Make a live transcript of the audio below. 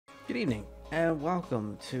Good evening, and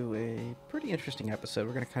welcome to a pretty interesting episode.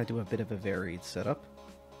 We're going to kind of do a bit of a varied setup,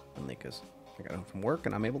 only because I got home from work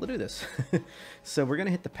and I'm able to do this. So we're going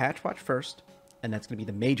to hit the patch watch first, and that's going to be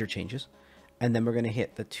the major changes. And then we're going to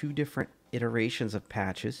hit the two different iterations of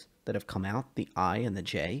patches that have come out, the I and the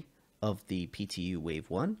J of the PTU Wave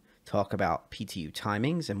 1, talk about PTU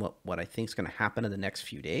timings and what I think is going to happen in the next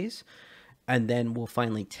few days. And then we'll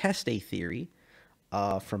finally test a theory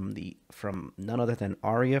from none other than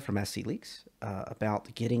Aria from SC Leaks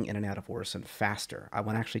about getting in and out of Orison faster. I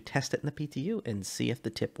want to actually test it in the PTU and see if the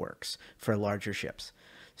tip works for larger ships.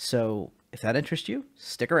 So if that interests you,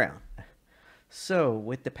 stick around. So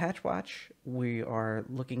with the patch watch, we are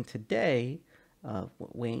looking today.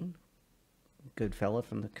 Wayne, good fella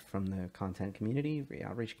from the content community, the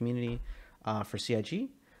outreach community for CIG,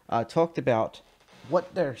 talked about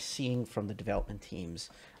what they're seeing from the development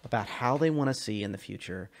teams about how they want to see in the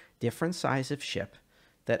future different size of ship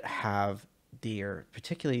that have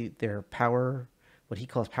particularly their power, what he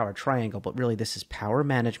calls power triangle, but really this is power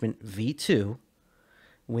management V2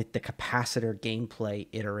 with the capacitor gameplay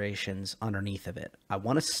iterations underneath of it. I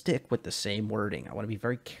want to stick with the same wording. I want to be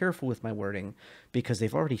very careful with my wording because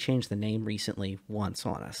they've already changed the name recently once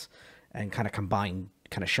on us and kind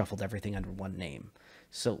of shuffled everything under one name.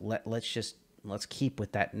 So let's keep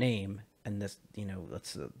with that name, and this,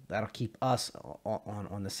 that'll keep us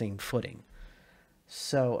on the same footing.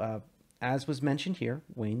 So as was mentioned here,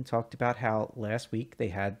 Wayne talked about how last week they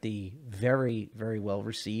had the very, very well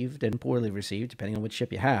received and poorly received, depending on which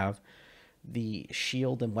ship you have, the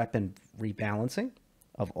shield and weapon rebalancing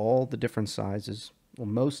of all the different sizes, well,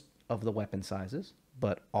 most of the weapon sizes,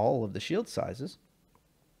 but all of the shield sizes,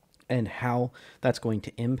 and how that's going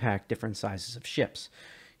to impact different sizes of ships.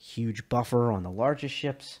 Huge buffer on the largest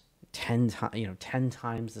ships, 10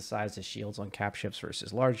 times the size of shields on cap ships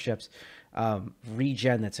versus large ships.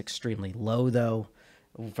 Regen that's extremely low though,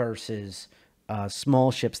 versus small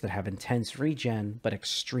ships that have intense regen but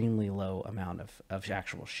extremely low amount of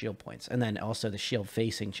actual shield points. And then also the shield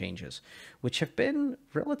facing changes, which have been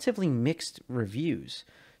relatively mixed reviews.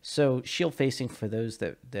 So shield facing, for those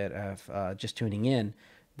that have just tuning in,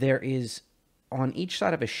 there is on each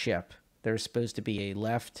side of a ship, there's supposed to be a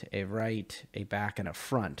left, a right, a back, and a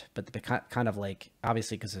front. But kind of like,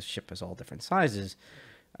 obviously, because the ship is all different sizes,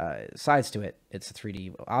 sides to it, it's a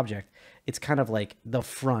 3D object. It's kind of like the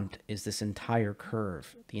front is this entire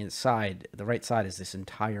curve. The right side is this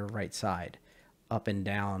entire right side, up and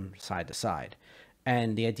down, side to side.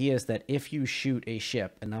 And the idea is that if you shoot a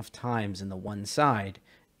ship enough times in the one side,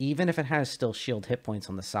 even if it has still shield hit points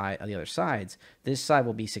on the other sides, this side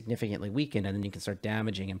will be significantly weakened, and then you can start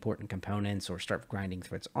damaging important components or start grinding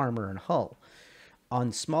through its armor and hull.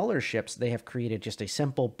 On smaller ships, they have created just a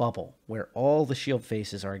simple bubble where all the shield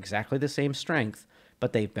faces are exactly the same strength,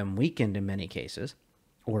 but they've been weakened in many cases,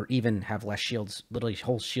 or even have less shields. Literally,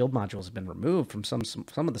 whole shield modules have been removed from some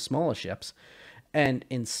of the smaller ships. And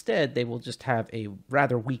instead, they will just have a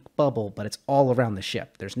rather weak bubble, but it's all around the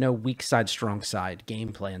ship. There's no weak side, strong side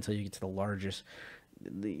gameplay until you get to the largest,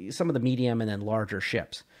 some of the medium and then larger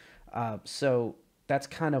ships. So that's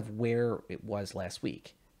kind of where it was last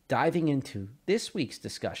week. Diving into this week's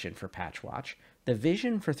discussion for Patch Watch, the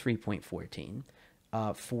vision for 3.14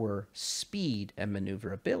 for speed and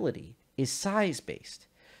maneuverability is size-based.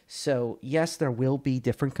 So yes, there will be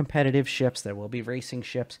different competitive ships, there will be racing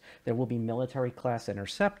ships, there will be military class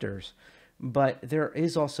interceptors, but there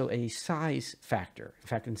is also a size factor. In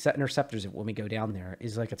fact, in interceptors, when we go down there,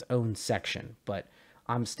 is like its own section, but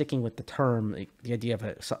I'm sticking with the term, the idea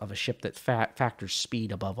of a ship that factors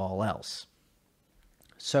speed above all else.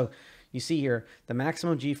 So you see here, the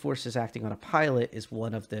maximum G-forces acting on a pilot is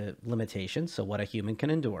one of the limitations, so what a human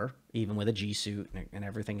can endure, even with a G-suit and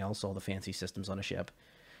everything else, all the fancy systems on a ship.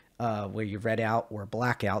 Where you red out or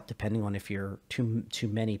black out, depending on if you're too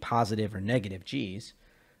many positive or negative Gs.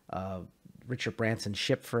 Richard Branson's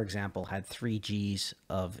ship, for example, had 3 Gs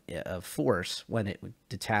of force when it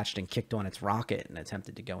detached and kicked on its rocket and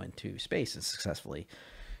attempted to go into space, and successfully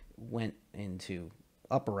went into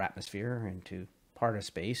upper atmosphere, into part of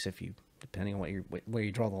space, depending on where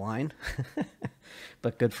you draw the line.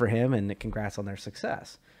 But good for him, and congrats on their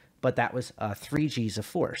success. But that was 3 Gs of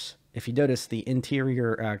force. If you notice, the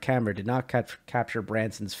interior camera did not capture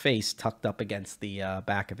Branson's face tucked up against the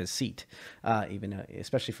back of his seat.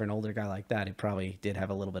 Especially for an older guy like that, it probably did have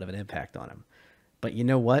a little bit of an impact on him. But you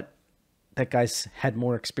know what? That guy's had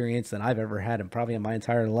more experience than I've ever had, and probably in my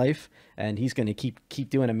entire life. And he's going to keep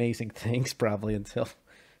doing amazing things probably until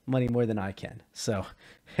money more than I can. So,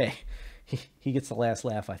 hey, he gets the last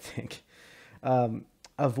laugh, I think.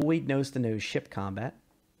 Avoid nose-to-nose ship combat.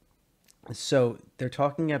 So they're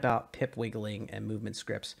talking about pip wiggling and movement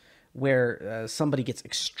scripts where somebody gets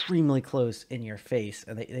extremely close in your face,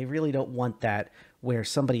 and they really don't want that, where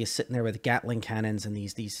somebody is sitting there with Gatling cannons and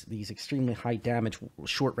these extremely high damage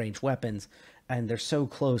short range weapons, and they're so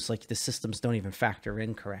close, like the systems don't even factor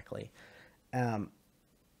in correctly, to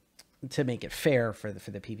make it fair for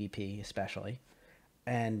the PvP especially.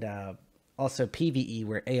 And also PvE,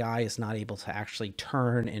 where AI is not able to actually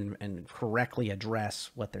turn and correctly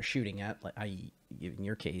address what they're shooting at, like i.e. in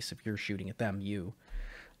your case, if you're shooting at them,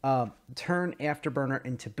 turn afterburner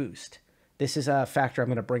into boost. This is a factor I'm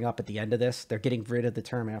going to bring up at the end of this. They're getting rid of the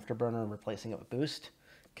term afterburner and replacing it with boost,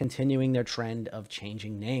 continuing their trend of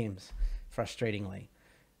changing names, frustratingly.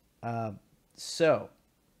 So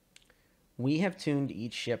we have tuned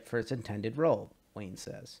each ship for its intended role, Wayne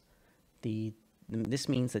says. This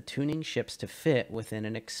means that tuning ships to fit within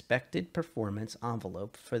an expected performance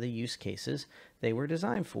envelope for the use cases they were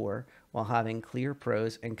designed for, while having clear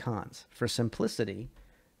pros and cons. For simplicity,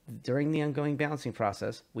 during the ongoing balancing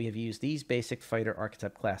process, we have used these basic fighter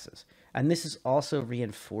archetype classes. And this is also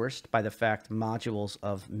reinforced by the fact modules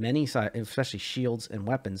of many, especially shields and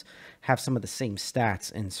weapons, have some of the same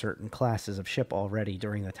stats in certain classes of ship already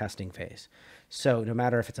during the testing phase. So no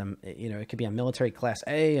matter if it's it could be a military class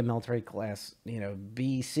A, a military class,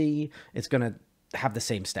 B, C, it's going to have the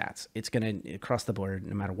same stats. It's going to, across the board,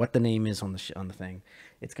 no matter what the name is on the thing,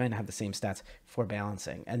 it's going to have the same stats for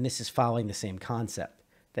balancing. And this is following the same concept.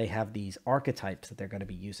 They have these archetypes that they're going to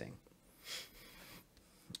be using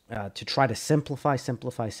to try to simplify,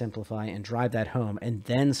 and drive that home, and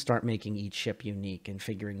then start making each ship unique and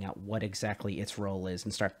figuring out what exactly its role is,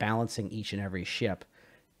 and start balancing each and every ship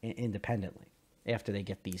independently after they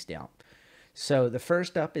get these down. So the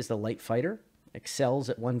first up is the light fighter. Excels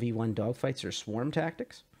at 1v1 dogfights or swarm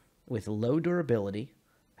tactics with low durability,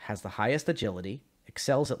 has the highest agility,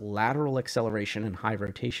 excels at lateral acceleration and high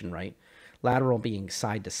rotation rate. Lateral being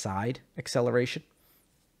side-to-side acceleration.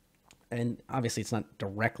 And obviously it's not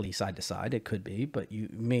directly side-to-side. It could be, but you're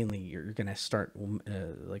going to start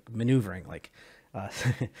like maneuvering, like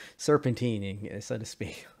serpentining, so to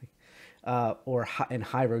speak, or in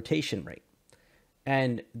high rotation rate.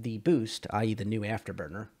 And the boost, i.e. the new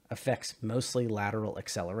afterburner, affects mostly lateral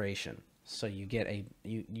acceleration. So you get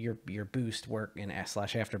your boost work in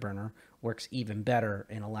S/afterburner works even better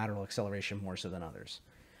in a lateral acceleration more so than others.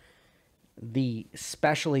 The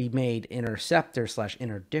specially made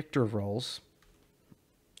interceptor/interdictor roles.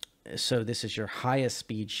 So this is your highest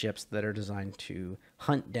speed ships that are designed to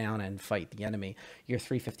hunt down and fight the enemy. Your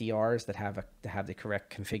 350Rs that have the correct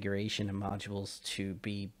configuration and modules to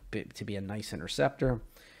be a nice interceptor.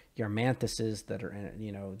 Your mantises that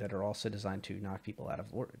are also designed to knock people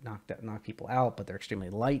out, but they're extremely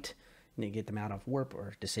light. And you get them out of warp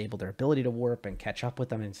or disable their ability to warp and catch up with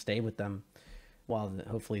them and stay with them, while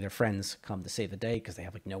hopefully their friends come to save the day because they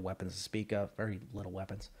have no weapons to speak of, very little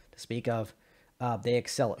weapons to speak of. They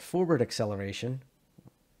excel at forward acceleration,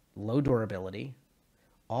 low durability,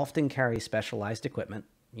 often carry specialized equipment,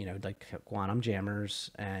 like quantum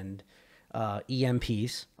jammers, and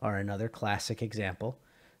EMPs are another classic example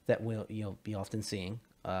that you'll be often seeing.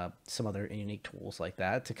 Some other unique tools like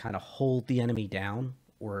that to kind of hold the enemy down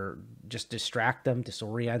or just distract them,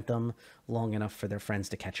 disorient them long enough for their friends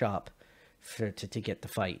to catch up to get the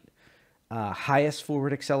fight. Highest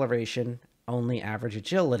forward acceleration, only average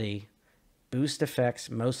agility, boost effects,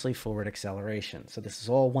 mostly forward acceleration. So this is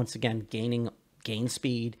all, once again, gain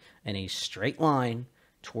speed in a straight line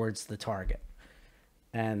towards the target.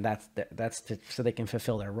 And so they can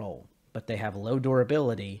fulfill their role. But they have low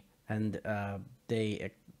durability, and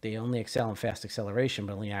they only excel in fast acceleration,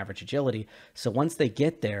 but only average agility. So once they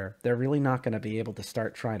get there, they're really not going to be able to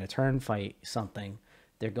start trying to turn fight something.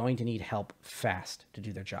 They're going to need help fast to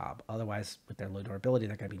do their job. Otherwise, with their low durability,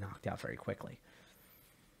 they're going to be knocked out very quickly.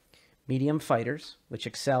 Medium fighters, which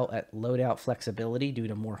excel at loadout flexibility due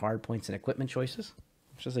to more hard points and equipment choices,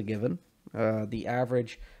 which is a given. The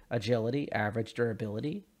average agility, average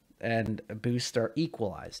durability, and boost are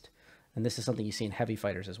equalized. And this is something you see in heavy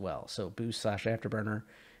fighters as well. So boost/afterburner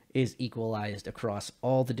is equalized across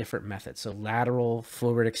all the different methods. So lateral,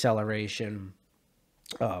 forward acceleration,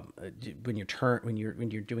 when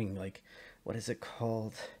you're doing, like, what is it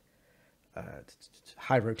called?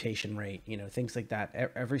 High rotation rate, things like that.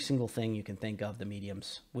 Every single thing you can think of, the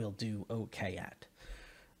mediums will do okay at.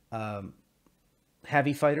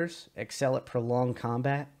 Heavy fighters excel at prolonged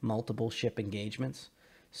combat, multiple ship engagements.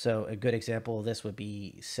 So a good example of this would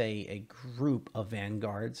be, say, a group of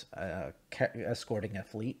vanguards escorting a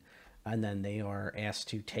fleet, and then they are asked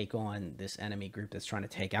to take on this enemy group that's trying to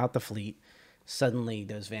take out the fleet. suddenly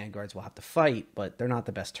those vanguards will have to fight, but they're not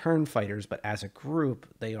the best turn fighters, but as a group,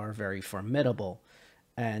 they are very formidable,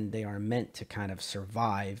 and they are meant to kind of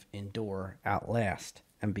survive, endure, outlast.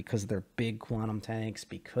 And because of their big quantum tanks,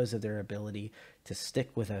 because of their ability to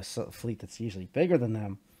stick with a fleet that's usually bigger than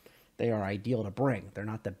them, they are ideal to bring. They're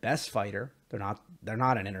not the best fighter. They're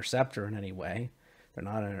not an interceptor in any way. They're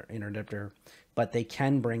not an interceptor, but they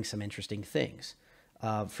can bring some interesting things.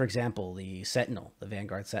 For example, the Sentinel, the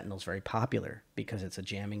Vanguard Sentinel, is very popular because it's a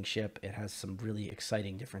jamming ship. It has some really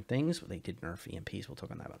exciting different things. They did nerf EMPs. We'll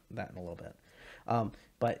talk about that in a little bit.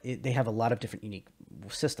 But they have a lot of different unique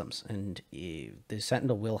systems, and the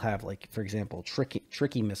Sentinel will have, like, for example,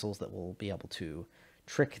 tricky missiles that will be able to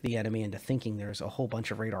trick the enemy into thinking there's a whole bunch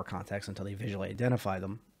of radar contacts until they visually identify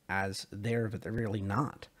them as there, but they're really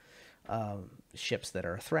not ships that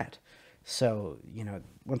are a threat. So, you know,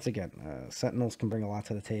 once again, Sentinels can bring a lot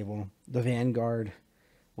to the table. The Vanguard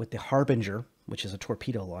with the Harbinger, which is a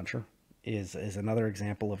torpedo launcher, is another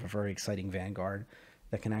example of a very exciting Vanguard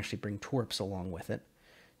that can actually bring torps along with it.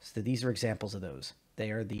 So these are examples of those.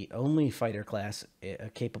 They are the only fighter class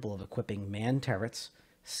capable of equipping manned turrets,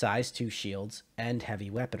 size 2 shields, and heavy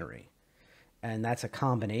weaponry. And that's a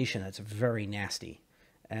combination that's very nasty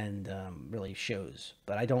and really shows.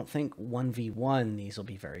 But I don't think 1v1 these will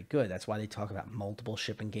be very good. That's why they talk about multiple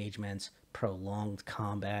ship engagements, prolonged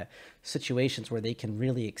combat, situations where they can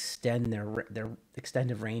really extend their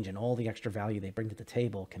extended range, and all the extra value they bring to the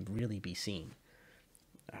table can really be seen.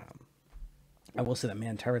 I will say that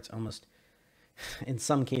manned turrets almost, in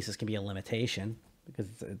some cases, can be a limitation because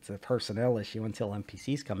it's a personnel issue until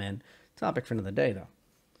NPCs come in. Topic for another day,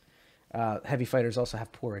 though. Heavy fighters also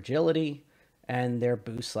have poor agility, and their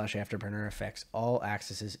boost/afterburner affects all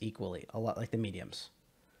axes equally, a lot like the mediums.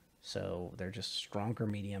 So they're just stronger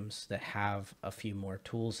mediums that have a few more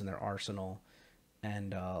tools in their arsenal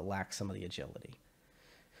and lack some of the agility.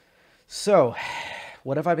 So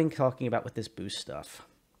what have I been talking about with this boost stuff?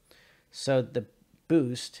 So the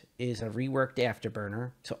boost is a reworked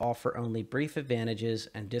afterburner to offer only brief advantages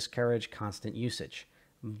and discourage constant usage.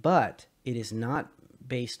 But it is not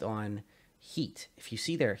based on heat. If you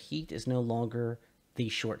see there, heat is no longer the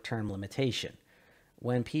short-term limitation.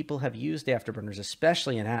 When people have used afterburners,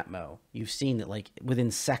 especially in Atmo, you've seen that, like,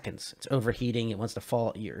 within seconds, it's overheating. It wants to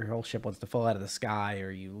fall. Your whole ship wants to fall out of the sky,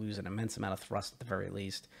 or you lose an immense amount of thrust at the very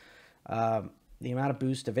least. The amount of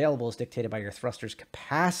boost available is dictated by your thruster's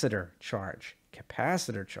capacitor charge.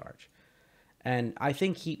 And I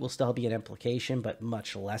think heat will still be an implication, but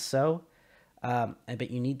much less so. But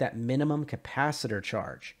you need that minimum capacitor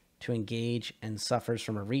charge to engage, and suffers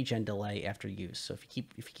from a regen delay after use. So if you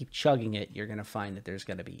keep chugging it, you're going to find that there's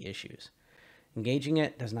going to be issues. Engaging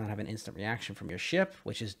it does not have an instant reaction from your ship,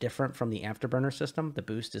 which is different from the afterburner system. The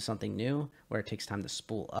boost is something new, where it takes time to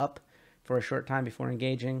spool up for a short time before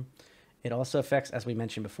engaging. It also affects, as we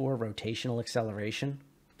mentioned before, rotational acceleration,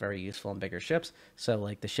 very useful in bigger ships. So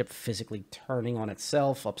like the ship physically turning on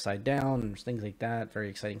itself upside down and things like that, very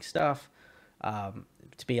exciting stuff.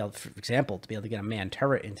 To be able, for example, to be able to get a manned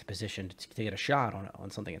turret into position to get a shot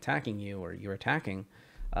on something attacking you or you're attacking,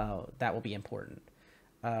 that will be important.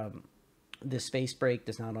 The space break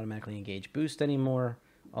does not automatically engage boost anymore,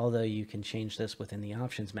 although you can change this within the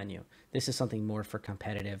options menu. This is something more for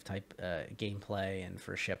competitive type gameplay and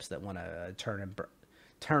for ships that want to turn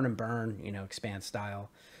and burn, you know, expand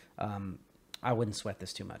style. I wouldn't sweat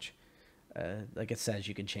this too much. Like it says,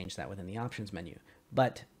 you can change that within the options menu.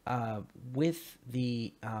 But with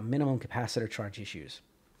the minimum capacitor charge issues,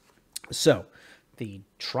 so the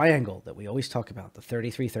triangle that we always talk about, the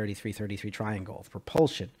 33-33-33 triangle of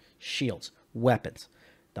propulsion, shields, weapons,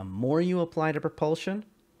 the more you apply to propulsion,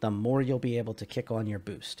 the more you'll be able to kick on your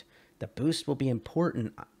boost. The boost will be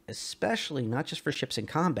important, especially not just for ships in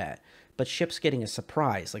combat, but ships getting a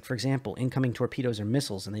surprise. Like, for example, incoming torpedoes or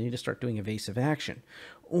missiles, and they need to start doing evasive action.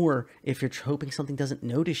 Or if you're hoping something doesn't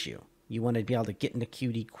notice you, you want to be able to get into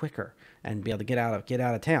QD quicker and be able to get out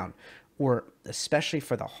of town. Or especially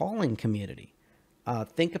for the hauling community,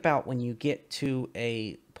 think about when you get to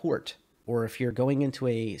a port, or if you're going into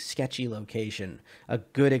a sketchy location. A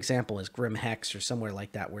good example is Grim Hex or somewhere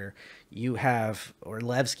like that, where you have, or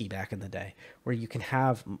Levski back in the day, where you can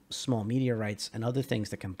have small meteorites and other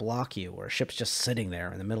things that can block you, or ships just sitting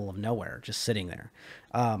there in the middle of nowhere, just sitting there.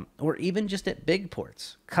 Or even just at big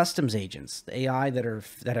ports, customs agents, the AI that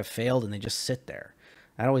have failed and they just sit there.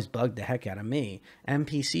 That always bugged the heck out of me.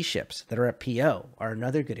 NPC ships that are at PO are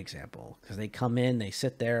another good example, because they come in, they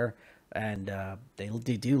sit there, and they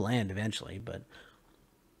do land eventually. But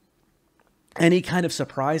any kind of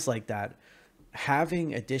surprise like that,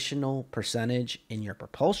 having additional percentage in your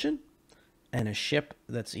propulsion and a ship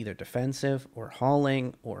that's either defensive or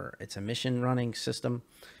hauling or it's a mission running system,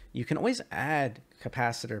 you can always add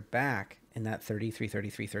capacitor back in that 33,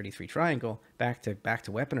 33, 33 triangle back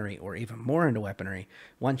to weaponry, or even more into weaponry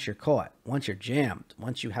once you're caught, once you're jammed,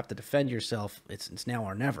 once you have to defend yourself. It's now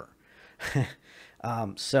or never.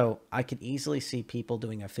 So I could easily see people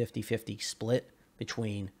doing a 50-50 split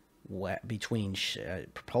between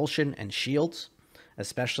propulsion and shields,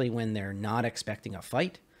 especially when they're not expecting a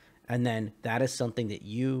fight. And then that is something that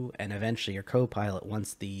you and eventually your co-pilot,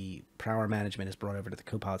 once the power management is brought over to the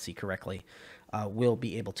co-pilot seat correctly, will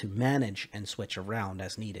be able to manage and switch around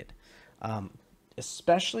as needed.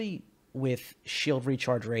 Especially with shield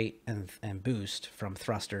recharge rate and boost from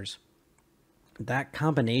thrusters, that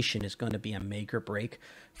combination is going to be a make or break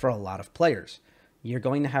for a lot of players. You're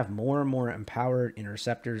going to have more and more empowered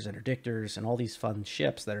interceptors, interdictors, and all these fun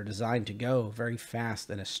ships that are designed to go very fast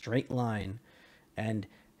in a straight line. And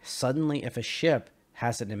suddenly, if a ship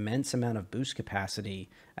has an immense amount of boost capacity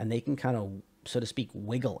and they can kind of, so to speak,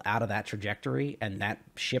 wiggle out of that trajectory, and that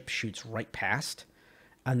ship shoots right past,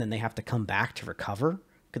 and then they have to come back to recover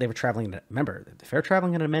because they were traveling, remember, if they're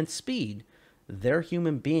traveling at immense speed, their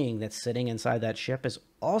human being that's sitting inside that ship is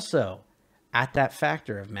also at that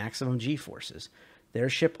factor of maximum G-forces. Their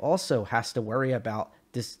ship also has to worry about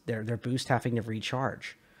this, their boost having to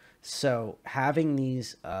recharge. So having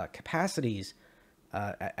these capacities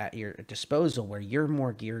at your disposal, where you're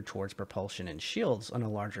more geared towards propulsion and shields on a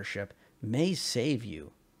larger ship, may save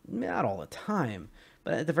you, not all the time,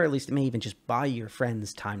 but at the very least, it may even just buy your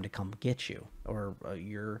friends time to come get you, or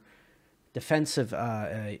your defensive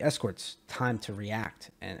escorts time to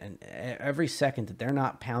react. And every second that they're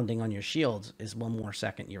not pounding on your shields is one more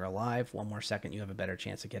second you're alive, one more second you have a better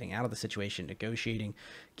chance of getting out of the situation, negotiating,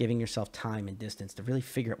 giving yourself time and distance to really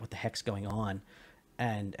figure out what the heck's going on,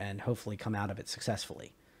 and hopefully come out of it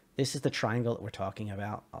successfully. This is the triangle that we're talking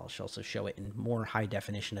about. I'll also show it in more high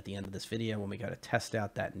definition at the end of this video when we go to test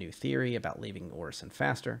out that new theory about leaving Orison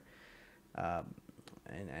faster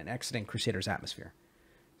and exiting Crusader's atmosphere.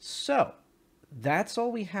 So that's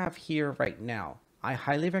all we have here right now. I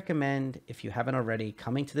highly recommend, if you haven't already,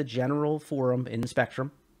 coming to the general forum in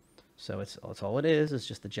Spectrum. So it's all it is. It's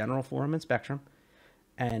just the general forum in Spectrum.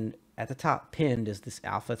 And at the top pinned is this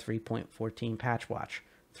Alpha 3.14 patch watch,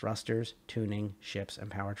 thrusters, tuning, ships, and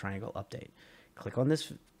power triangle update. Click on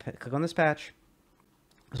this patch.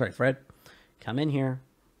 Sorry, thread. Come in here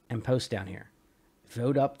and post down here.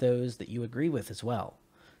 Vote up those that you agree with as well.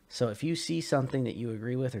 So if you see something that you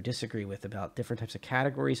agree with or disagree with about different types of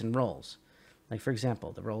categories and roles, like for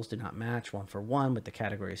example, the roles do not match one for one with the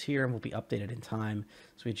categories here and will be updated in time,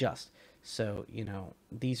 so we adjust. So, you know,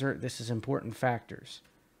 this is important factors.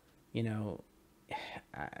 You know,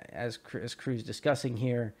 as Crew's discussing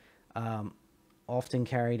here, often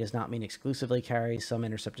carry does not mean exclusively carry. Some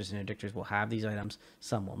interceptors and interdictors will have these items,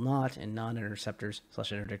 some will not, and non-interceptors /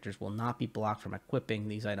 interdictors will not be blocked from equipping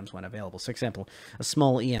these items when available. So, for example, a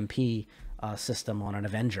small EMP system on an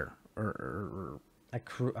Avenger or a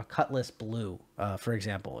Cutlass Blue, for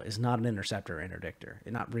example, is not an interceptor or interdictor.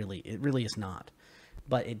 It really is not.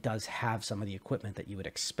 But it does have some of the equipment that you would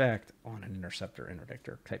expect on an interceptor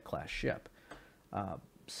interdictor type class ship.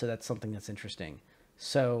 So that's something that's interesting.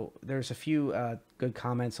 So there's a few good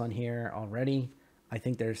comments on here already. I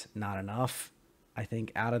think there's not enough. I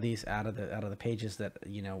think out of the pages that,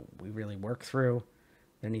 you know, we really work through,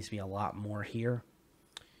 there needs to be a lot more here.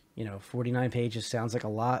 You know, 49 pages sounds like a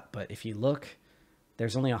lot, but if you look,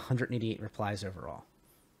 there's only 188 replies overall.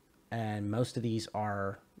 And most of these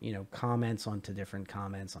are, you know, comments onto different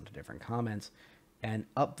comments onto different comments. And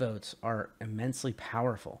upvotes are immensely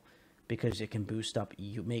powerful because it can boost up,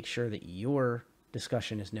 you make sure that your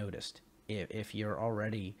discussion is noticed if you're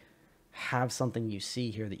already have something you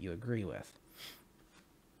see here that you agree with.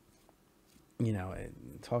 You know,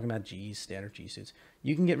 talking about G's, standard G suits,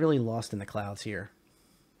 you can get really lost in the clouds here.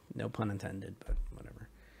 No pun intended, but whatever.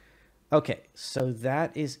 Okay, so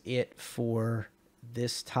that is it for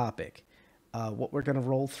this topic. What we're going to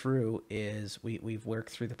roll through is we've worked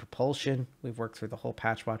through the propulsion. We've worked through the whole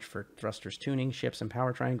patch watch for thrusters, tuning, ships, and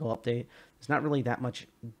power triangle update. There's not really that much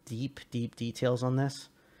deep details on this,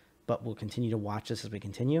 but we'll continue to watch this as we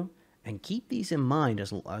continue. And keep these in mind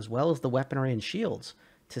as well as the weaponry and shields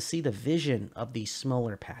to see the vision of these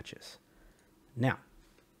smaller patches. Now,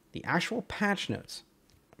 the actual patch notes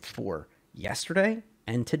for yesterday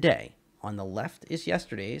and today. On the left is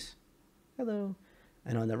yesterday's. Hello.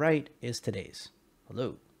 And on the right is today's.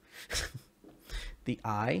 Hello. The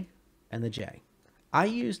I and the J. I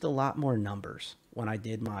used a lot more numbers when I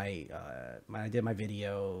did my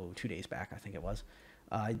video 2 days back, I think it was.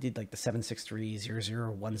 I did like the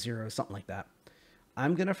 7630010, something like that.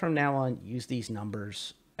 I'm going to from now on use these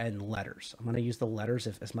numbers and letters. I'm going to use the letters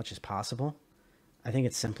as much as possible. I think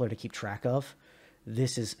it's simpler to keep track of.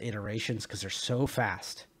 This is iterations because they're so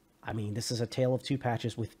fast. I mean, this is a tale of two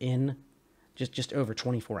patches within just over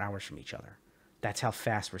 24 hours from each other. That's how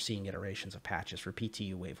fast we're seeing iterations of patches for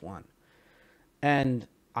PTU Wave 1. And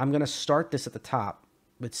I'm going to start this at the top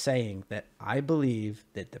with saying that I believe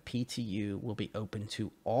that the PTU will be open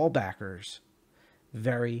to all backers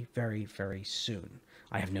very, very, very soon.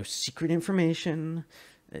 I have no secret information,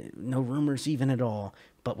 no rumors even at all.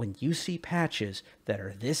 But when you see patches that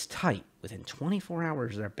are this tight, within 24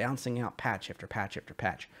 hours, they're bouncing out patch after patch after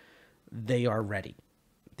patch, they are ready.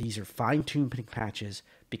 These are fine-tuning patches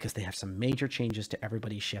because they have some major changes to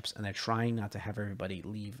everybody's ships, and they're trying not to have everybody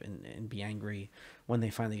leave and be angry when they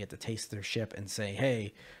finally get to taste their ship and say,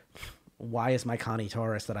 hey, why is my Connie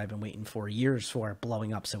Taurus that I've been waiting for years for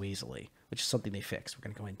blowing up so easily? Which is something they fixed. We're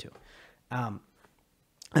going to go into.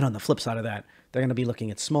 And on the flip side of that, they're going to be looking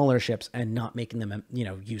at smaller ships and not making them,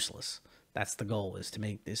 useless. That's the goal, is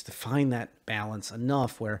to find that balance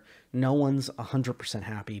enough where no one's 100%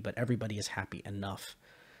 happy, but everybody is happy enough.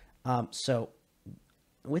 So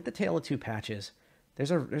with the Tale of Two Patches,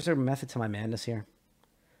 there's a method to my madness here.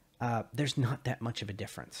 There's not that much of a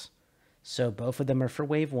difference. So both of them are for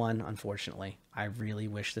Wave 1, unfortunately. I really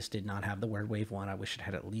wish this did not have the word Wave 1. I wish it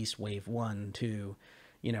had at least Wave 1, 2,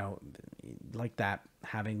 like that,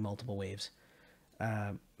 having multiple waves.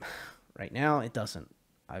 Right now, it doesn't.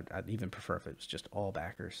 I'd even prefer if it was just all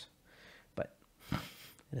backers. But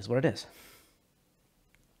it is what it is.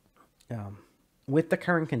 With the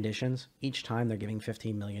current conditions, each time they're giving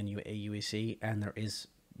 15 million AUEC, and there is,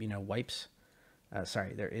 wipes.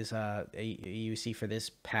 There is a AUEC for this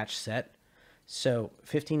patch set. So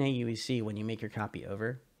 15 AUEC, when you make your copy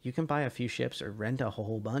over, you can buy a few ships or rent a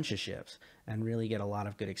whole bunch of ships and really get a lot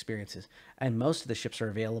of good experiences. And most of the ships are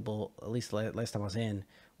available, at least last time I was in,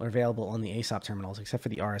 were available on the ASOP terminals, except for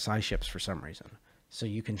the RSI ships for some reason. So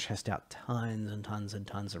you can test out tons and tons and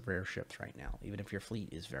tons of rare ships right now, even if your fleet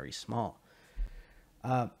is very small.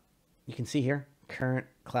 You can see here, current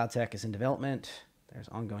cloud tech is in development. There's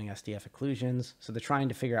ongoing SDF occlusions. So they're trying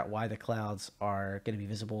to figure out why the clouds are going to be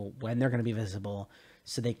visible, when they're going to be visible,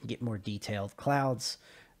 so they can get more detailed clouds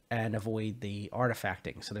and avoid the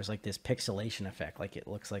artifacting. So there's like this pixelation effect, like it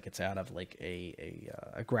looks like it's out of like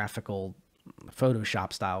a graphical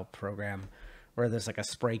Photoshop style program, where there's like a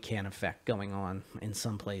spray can effect going on in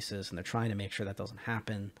some places, and they're trying to make sure that doesn't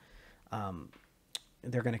happen.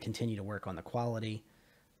 They're going to continue to work on the quality.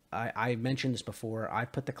 I mentioned this before. I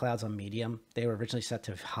put the clouds on medium. They were originally set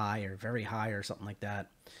to high or very high or something like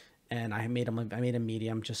that. And I made them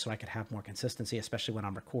medium just so I could have more consistency, especially when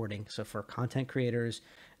I'm recording. So for content creators,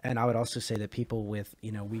 and I would also say that people with,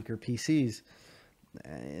 weaker PCs,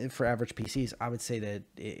 for average PCs, I would say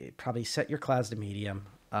that probably set your clouds to medium,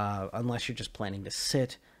 unless you're just planning to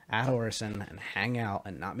sit at Orison and hang out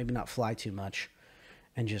and maybe not fly too much.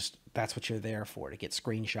 And just, that's what you're there for, to get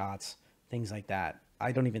screenshots, things like that.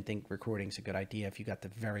 I don't even think recording's a good idea if you got the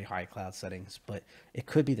very high cloud settings, but it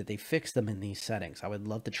could be that they fix them in these settings. I would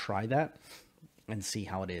love to try that and see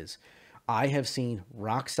how it is. I have seen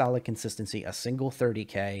rock solid consistency, a single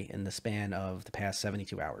 30K in the span of the past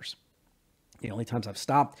 72 hours. The only times I've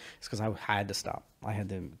stopped is because I had to stop. I had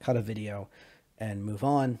to cut a video and move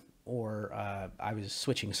on, or I was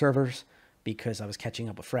switching servers because I was catching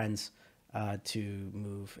up with friends to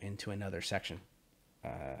move into another section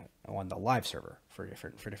on the live server for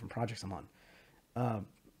different projects I'm on.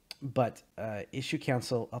 But issue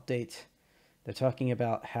council update, they're talking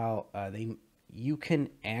about how you can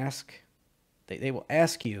ask, they will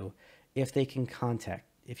ask you if they can contact,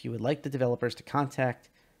 if you would like the developers to contact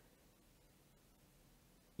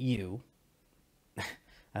you.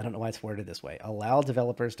 I don't know why it's worded this way. Allow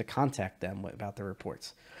developers to contact them about their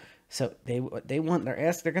reports. So they're going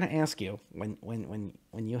to ask you when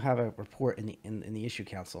you have a report in the issue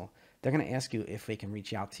council, they're going to ask you if they can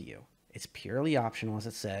reach out to you. It's purely optional, as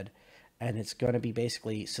it said, and it's going to be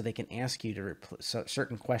basically so they can ask you to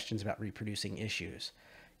certain questions about reproducing issues.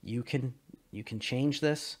 You can change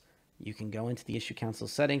this. You can go into the issue council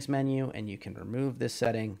settings menu and you can remove this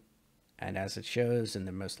setting. And as it shows in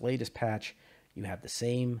the most latest patch, you have the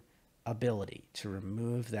same ability to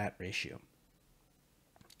remove that issue.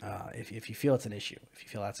 If you feel it's an issue, if you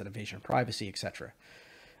feel that's an invasion of privacy, etc.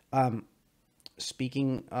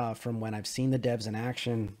 Speaking from when I've seen the devs in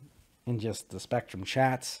action in just the Spectrum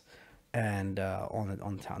chats and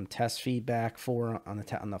on test feedback on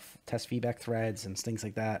the test feedback threads and things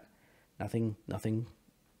like that, nothing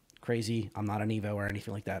crazy. I'm not an Evo or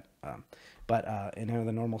anything like that. But in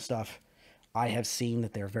the normal stuff, I have seen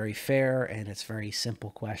that they're very fair and it's very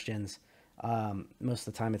simple questions. Most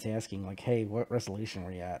of the time it's asking like, hey, what resolution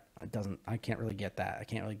were you at? I can't really get that. I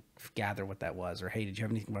can't really gather what that was. Or, hey, did you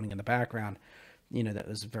have anything running in the background, that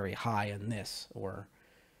was very high in this? Or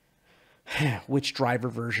which driver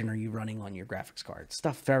version are you running on your graphics card?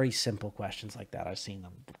 Stuff, very simple questions like that I've seen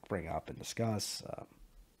them bring up and discuss.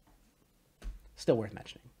 Still worth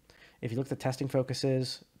mentioning. If you look at the testing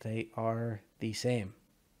focuses, they are the same.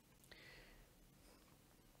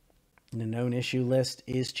 The known issue list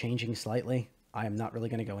is changing slightly. I am not really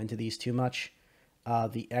going to go into these too much.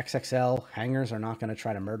 The XXL hangars are not going to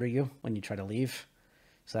try to murder you when you try to leave.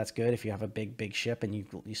 So that's good if you have a big ship and you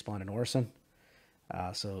spawn in Orison.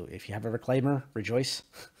 So if you have a reclaimer, rejoice.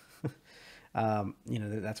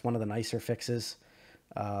 That's one of the nicer fixes.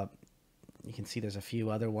 You can see there's a few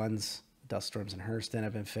other ones. Dust storms in Hurston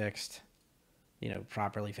have been fixed.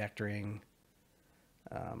 Properly vectoring.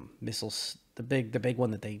 Missiles, the big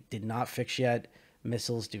one that they did not fix yet.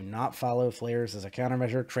 Missiles do not follow flares as a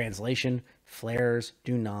countermeasure. Translation: flares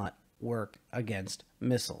do not work against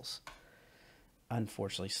missiles.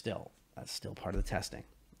 Unfortunately, that's still part of the testing.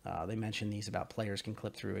 They mentioned these about players can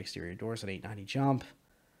clip through exterior doors at 890 jump,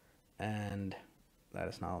 and that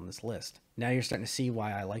is not on this list. Now you're starting to see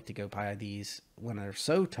why I like to go by these when they're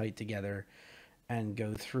so tight together and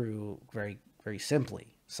go through very, very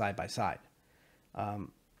simply, side by side.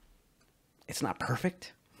 It's not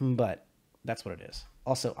perfect, but that's what it is.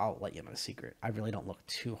 Also, I'll let you know a secret. I really don't look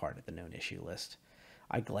too hard at the known issue list.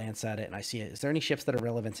 I glance at it and I see it. Is there any ships that are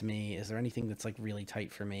relevant to me? Is there anything that's like really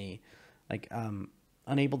tight for me? Like,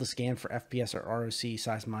 unable to scan for FPS or ROC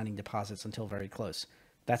size mining deposits until very close.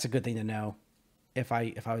 That's a good thing to know. If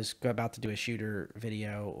I was about to do a shooter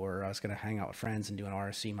video or I was going to hang out with friends and do an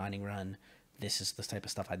ROC mining run, this is the type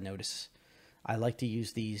of stuff I'd notice. I like to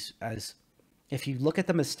use these as, if you look at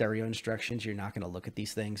them as stereo instructions, you're not going to look at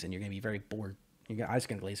these things and you're going to be very bored. Your eyes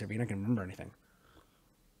going to glaze over. You're not going to remember anything.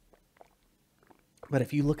 But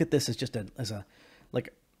if you look at this as just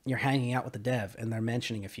like you're hanging out with the dev and they're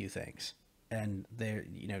mentioning a few things and they're,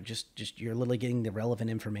 just you're literally getting the relevant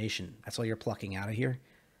information. That's all you're plucking out of here.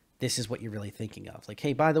 This is what you're really thinking of. Like,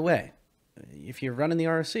 hey, by the way, if you're running the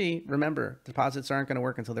ROC, remember deposits aren't going to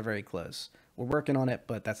work until they're very close. We're working on it,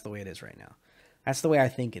 but that's the way it is right now. That's the way I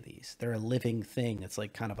think of these. They're a living thing. It's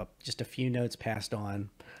like kind of just a few notes passed on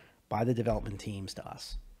by the development teams to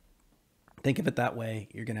us. Think of it that way.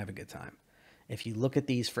 You're going to have a good time. If you look at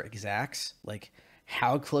these for exacts, like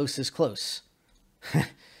how close is close,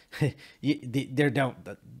 they don't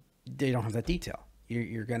have that detail.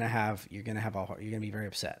 You're gonna be very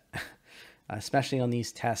upset, especially on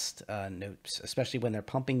these test notes, especially when they're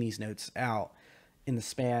pumping these notes out in the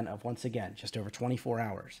span of, once again, just over 24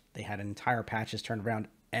 hours. They had entire patches turned around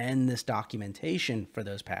and this documentation for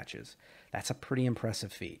those patches. That's a pretty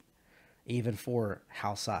impressive feat, even for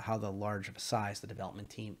how the large of a size the development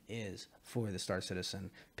team is for the Star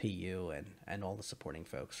Citizen PU and all the supporting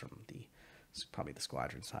folks from probably the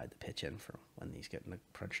squadron side to pitch in for when these get in the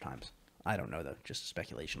crunch times. I don't know though, just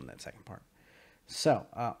speculation on that second part. So,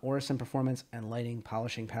 Orison performance and lighting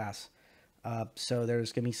polishing pass. So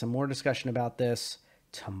there's going to be some more discussion about this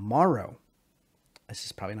tomorrow. This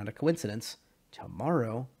is probably not a coincidence.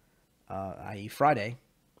 Tomorrow, i.e. Friday,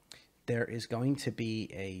 there is going to be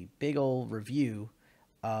a big old review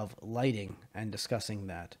of lighting and discussing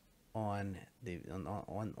that on the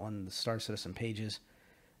Star Citizen pages,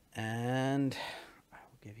 and I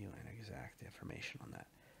will give you an exact information on that.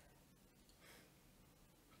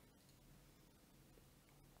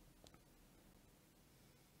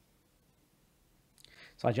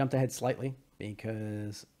 So I jumped ahead slightly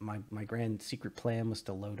because my grand secret plan was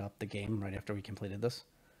to load up the game right after we completed this.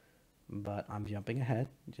 But I'm jumping ahead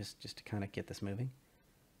just to kind of get this moving.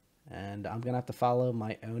 And I'm going to have to follow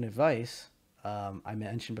my own advice. I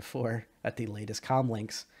mentioned before at the latest comm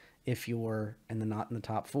links, if you're not in the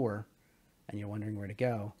top 4 and you're wondering where to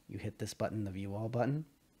go, you hit this button, the view all button.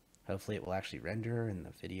 Hopefully it will actually render and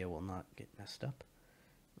the video will not get messed up.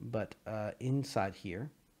 But inside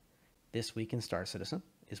here, This Week in Star Citizen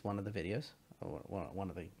is one of the videos, one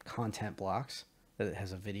of the content blocks that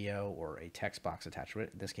has a video or a text box attached to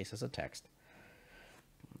it. In this case, it's a text.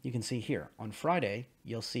 You can see here, on Friday,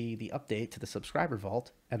 you'll see the update to the subscriber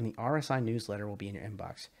vault, and the RSI newsletter will be in your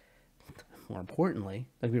inbox. More importantly,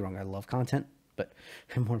 don't get me wrong, I love content, but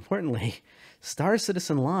more importantly, Star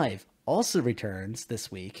Citizen Live also returns this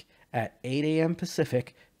week at 8 a.m.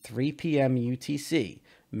 Pacific, 3 p.m. UTC.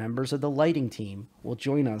 Members of the lighting team will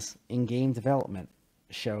join us in game development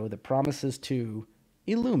show that promises to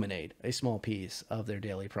illuminate a small piece of their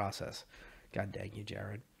daily process. God dang you,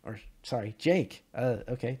 Jared. Or, sorry, Jake.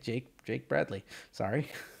 Okay, Jake Bradley. Sorry.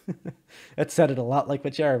 That sounded a lot like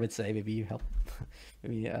what Jared would say. Maybe you help.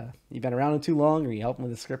 Maybe you've been around too long, or you help him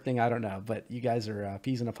with the scripting. I don't know. But you guys are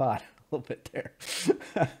peas in a pod a little bit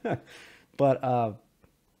there. But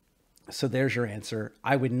so there's your answer.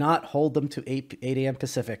 I would not hold them to 8 a.m.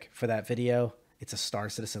 Pacific for that video. It's a Star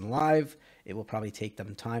Citizen Live. It will probably take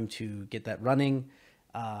them time to get that running.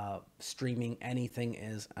 Streaming anything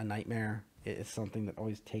is a nightmare. It's something that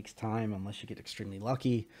always takes time unless you get extremely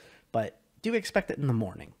lucky. But do expect it in the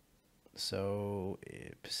morning. So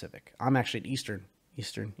Pacific. I'm actually an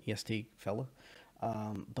Eastern EST fella.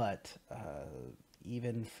 But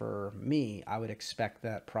even for me, I would expect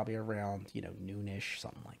that probably around, noonish,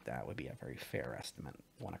 something like that would be a very fair estimate.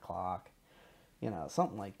 1 o'clock,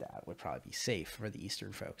 something like that would probably be safe for the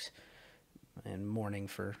Eastern folks. And morning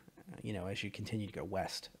for, as you continue to go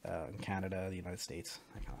west, in Canada, the United States,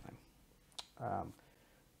 that kind of thing.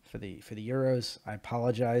 For the Euros, I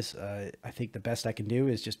apologize. I think the best I can do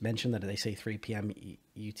is just mention that they say 3 p.m.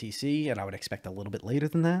 UTC, and I would expect a little bit later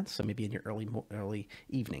than that. So maybe in your early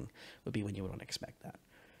evening would be when you would expect that.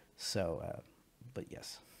 So, but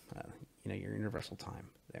yes, your universal time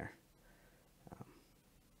there.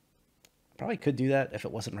 Probably could do that if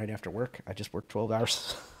it wasn't right after work. I just worked 12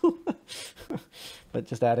 hours, but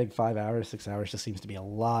just adding 5 hours, 6 hours just seems to be a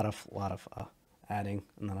lot of adding.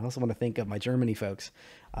 And then I also want to thank of my Germany folks.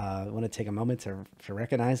 I want to take a moment to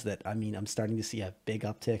recognize that, I'm starting to see a big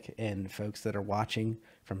uptick in folks that are watching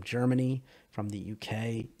from Germany, from the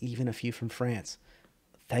UK, even a few from France.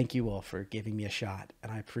 Thank you all for giving me a shot,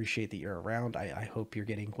 and I appreciate that you're around. I hope you're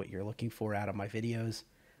getting what you're looking for out of my videos.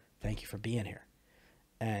 Thank you for being here.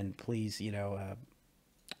 And please,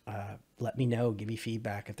 let me know, give me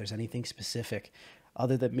feedback if there's anything specific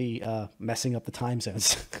other than me messing up the time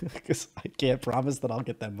zones, because I can't promise that I'll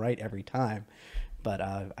get them right every time, but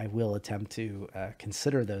I will attempt to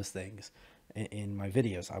consider those things in my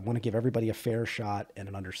videos. I want to give everybody a fair shot and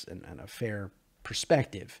a fair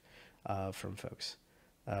perspective from folks.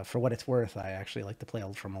 For what it's worth, I actually like to play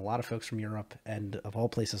from a lot of folks from Europe, and of all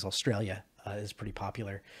places, Australia is pretty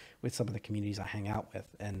popular with some of the communities I hang out with,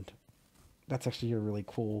 and that's actually a really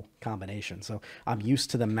cool combination. So I'm used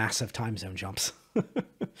to the massive time zone jumps,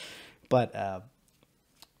 but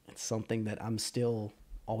it's something that I'm still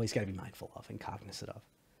always got to be mindful of and cognizant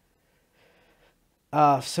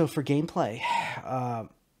of. So for gameplay,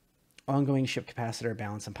 ongoing ship capacitor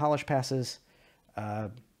balance and polish passes.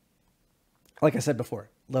 Like I said before,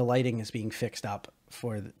 the lighting is being fixed up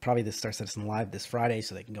for probably the Star Citizen Live this Friday,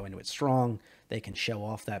 so they can go into it strong. They can show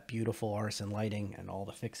off that beautiful Orison lighting and all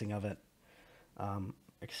the fixing of it.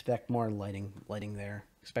 Expect more lighting there.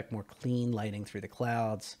 Expect more clean lighting through the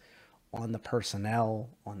clouds, on the personnel,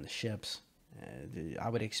 on the ships. I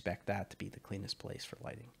would expect that to be the cleanest place for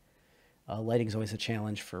lighting. Lighting is always a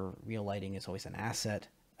challenge. For real lighting is always an asset.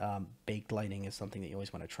 Baked lighting is something that you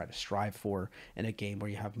always want to try to strive for in a game where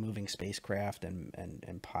you have moving spacecraft and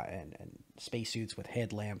spacesuits with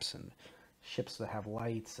headlamps and ships that have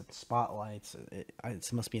lights and spotlights. It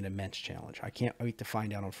must be an immense challenge. I can't wait to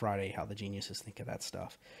find out on Friday how the geniuses think of that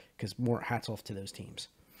stuff, because more hats off to those teams.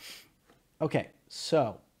 Okay,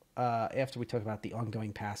 so after we talk about the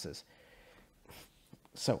ongoing passes,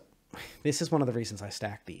 so this is one of the reasons I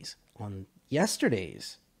stacked these. On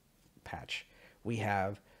yesterday's patch, we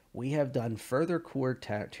have done further core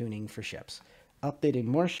tuning for ships, updating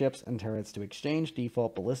more ships and turrets to exchange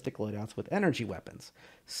default ballistic loadouts with energy weapons,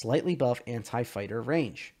 slightly buff anti-fighter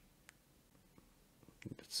range.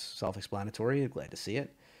 It's self-explanatory, glad to see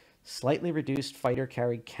it. Slightly reduced fighter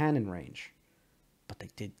carried cannon range, but they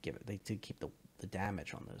did keep the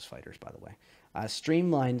damage on those fighters, by the way.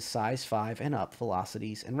 Streamlined size 5 and up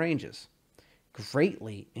velocities and ranges.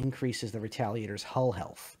 Greatly increases the Retaliator's hull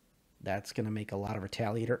health. That's going to make a lot of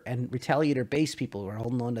Retaliator base people who are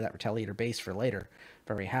holding on to that Retaliator base for later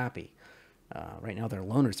very happy. Right now their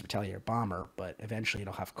loaner's the Retaliator bomber, but eventually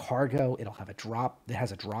it'll have cargo. It'll have a drop. It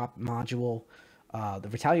has a drop module. The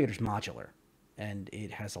Retaliator's modular, and it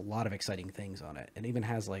has a lot of exciting things on it. It even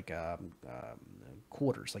has like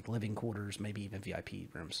quarters, like living quarters, maybe even VIP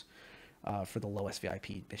rooms for the lowest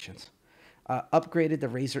VIP missions. Upgraded the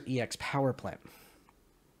Razor EX power plant.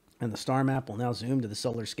 And the star map will now zoom to the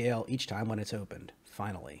solar scale each time when it's opened,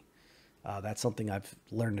 finally. That's something I've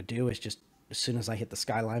learned to do, is just as soon as I hit the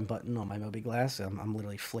skyline button on my mobi-glass, I'm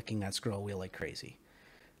literally flicking that scroll wheel like crazy.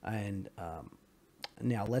 And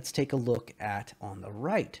now let's take a look at, on the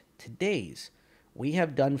right, today's. We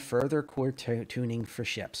have done further core tuning for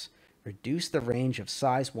ships. Reduce the range of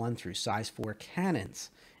size 1 through size 4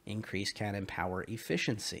 cannons. increase cannon power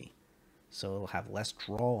efficiency. So it'll have less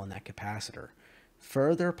draw on that capacitor.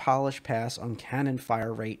 Further polish pass on cannon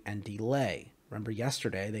fire rate and delay. Remember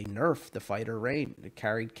yesterday they nerfed the fighter range,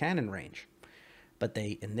 carried cannon range. But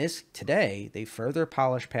today, they further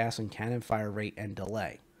polish pass on cannon fire rate and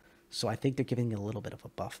delay. So I think they're giving a little bit of a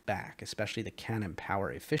buff back, especially the cannon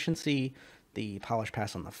power efficiency, the polish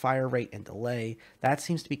pass on the fire rate and delay. That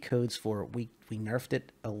seems to be codes for we nerfed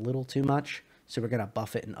it a little too much, so we're going to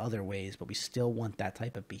buff it in other ways, but we still want that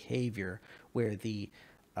type of behavior where the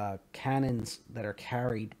cannons that are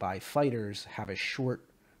carried by fighters have a short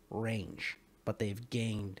range, but they've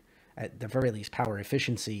gained, at the very least, power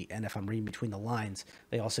efficiency, and if I'm reading between the lines,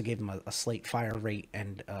 they also gave them a slight fire rate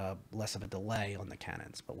and less of a delay on the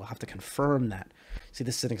cannons. But we'll have to confirm that. See,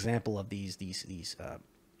 this is an example of these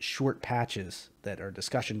short patches that are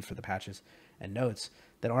discussion for the patches and notes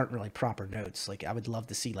that aren't really proper notes. Like, I would love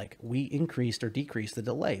to see, like, we increased or decreased the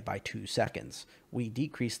delay by 2 seconds. We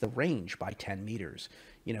decreased the range by 10 meters.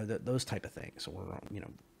 You know, those type of things, or,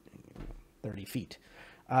 30 feet.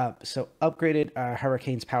 So upgraded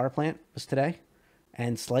Hurricane's power plant was today,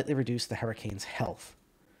 and slightly reduced the Hurricane's health.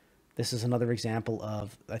 This is another example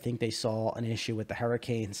of, I think they saw an issue with the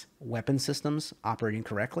Hurricane's weapon systems operating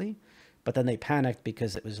correctly, but then they panicked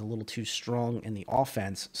because it was a little too strong in the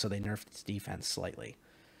offense, so they nerfed its defense slightly.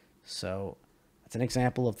 So that's an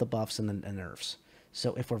example of the buffs and the nerfs.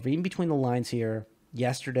 So if we're reading between the lines here,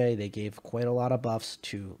 yesterday they gave quite a lot of buffs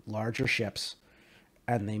to larger ships,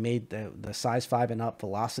 and they made the size 5 and up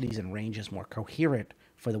velocities and ranges more coherent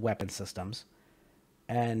for the weapon systems.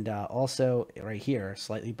 And also, right here,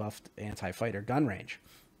 slightly buffed anti-fighter gun range.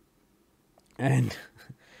 And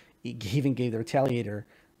he even gave the Retaliator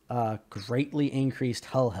greatly increased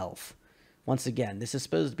hull health. Once again, this is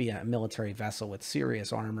supposed to be a military vessel with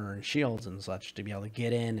serious armor and shields and such to be able to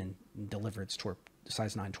get in and deliver its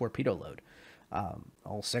size 9 torpedo load.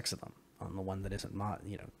 All 6 of them on the one that isn't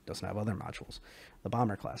doesn't have other modules, the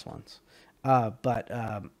bomber class ones. But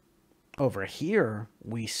over here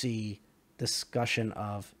we see discussion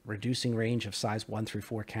of reducing range of size 1 through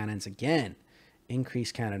 4 cannons again,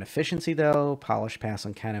 increased cannon efficiency though, polish pass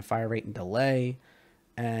on cannon fire rate and delay,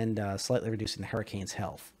 and slightly reducing the Hurricane's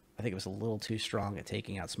health. I think it was a little too strong at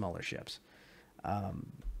taking out smaller ships.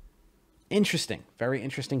 Interesting, very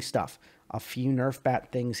interesting stuff. A few nerf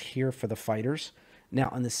bat things here for the fighters. Now,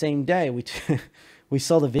 on the same day, we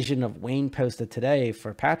saw the vision of Wayne posted today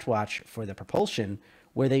for Patch Watch for the propulsion,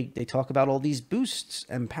 where they talk about all these boosts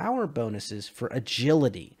and power bonuses for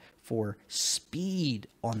agility, for speed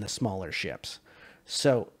on the smaller ships.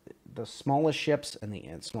 So the smallest ships and the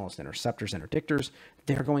smallest interceptors, interdictors,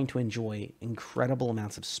 they're going to enjoy incredible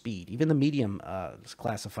amounts of speed. Even the medium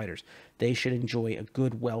class of fighters, they should enjoy a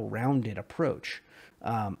good, well-rounded approach.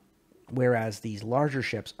 Whereas these larger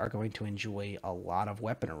ships are going to enjoy a lot of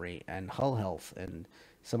weaponry and hull health and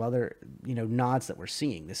some other, nods that we're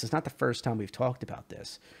seeing. This is not the first time we've talked about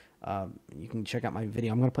this. You can check out my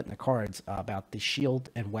video. I'm going to put in the cards about the shield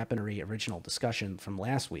and weaponry original discussion from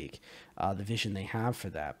last week, the vision they have for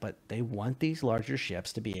that. But they want these larger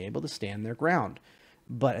ships to be able to stand their ground.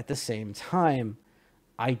 But at the same time,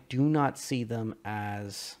 I do not see them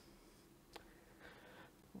as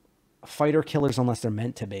fighter killers unless they're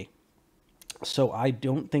meant to be. So I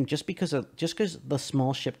don't think just because the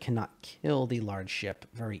small ship cannot kill the large ship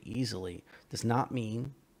very easily does not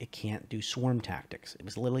mean it can't do swarm tactics. It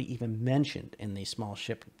was literally even mentioned in the small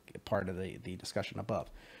ship part of the discussion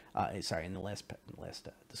above. In the last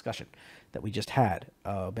discussion that we just had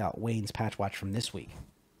about Wayne's Patch Watch from this week,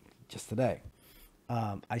 just today.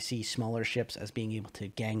 I see smaller ships as being able to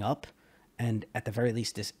gang up and at the very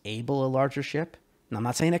least disable a larger ship. And I'm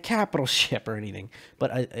not saying a capital ship or anything, but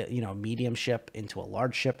a medium ship into a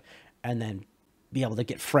large ship, and then be able to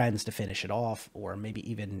get friends to finish it off, or maybe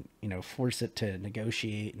even force it to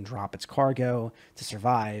negotiate and drop its cargo to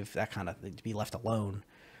survive, that kind of thing, to be left alone.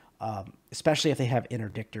 Especially if they have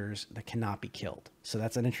interdictors that cannot be killed. So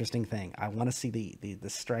that's an interesting thing. I want to see the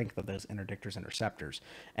strength of those interdictors, interceptors,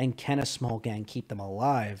 and can a small gang keep them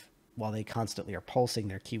alive while they constantly are pulsing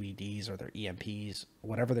their QEDs or their EMPs,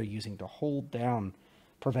 whatever they're using to hold down,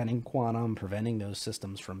 preventing quantum, preventing those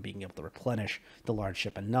systems from being able to replenish the large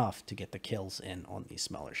ship enough to get the kills in on these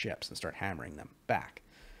smaller ships and start hammering them back.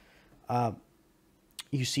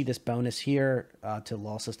 You see this bonus here to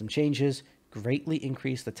law system changes, greatly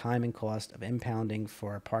increase the time and cost of impounding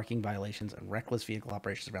for parking violations and reckless vehicle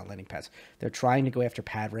operations around landing pads. They're trying to go after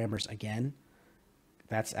pad rammers again.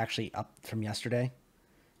 That's actually up from yesterday.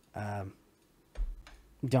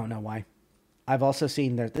 Don't know why. I've also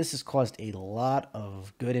seen that this has caused a lot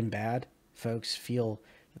of good and bad. Folks feel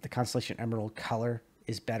that the Constellation Emerald color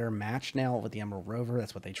is better matched now with the Emerald Rover.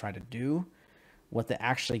 That's what they try to do. What they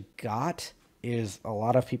actually got is a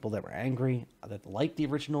lot of people that were angry that liked the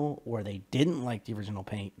original, or they didn't like the original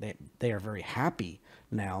paint. They are very happy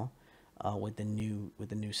now with the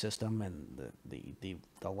new system, and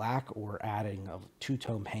the lack or adding of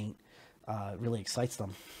two-tone paint really excites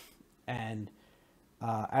them. And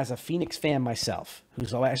as a Phoenix fan myself,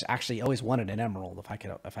 who's always wanted an Emerald,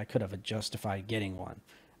 if I could have justified getting one,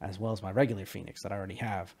 as well as my regular Phoenix that I already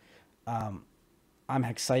have, I'm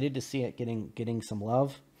excited to see it getting some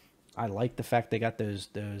love. I like the fact they got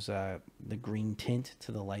the green tint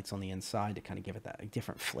to the lights on the inside to kind of give it that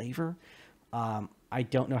different flavor. I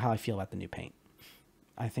don't know how I feel about the new paint.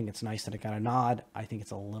 I think it's nice that it got a nod. I think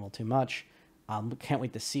it's a little too much. Can't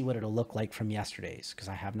wait to see what it'll look like from yesterday's, because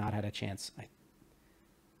I have not had a chance.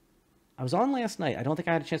 I was on last night. I don't think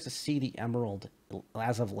I had a chance to see the Emerald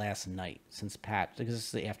as of last night, since patch, because this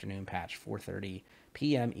is the afternoon patch, 4:30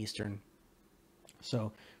 p.m. Eastern.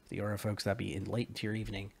 So for the Euro folks, that'd be late into your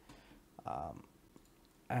evening.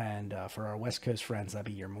 And for our West Coast friends, that'd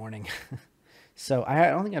be your morning. So I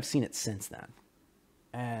don't think I've seen it since then.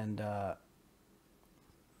 And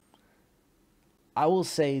I will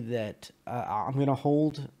say that I'm going to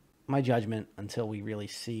hold my judgment until we really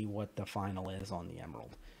see what the final is on the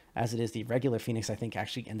Emerald. As it is, the regular Phoenix, I think,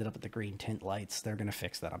 actually ended up with the green tint lights. They're going to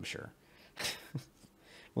fix that, I'm sure.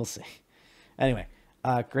 We'll see. Anyway,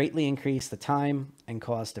 greatly increase the time and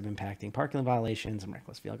cost of impacting parking violations and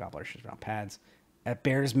reckless vehicle operations around pads. It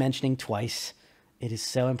bears mentioning twice. It is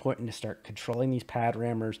so important to start controlling these pad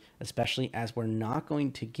rammers, especially as we're not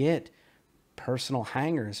going to get personal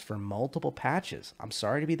hangers for multiple patches. I'm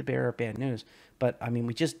sorry to be the bearer of bad news, but I mean,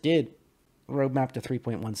 we just did roadmap to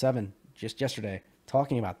 3.17 just yesterday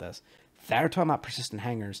talking about this. They're talking about persistent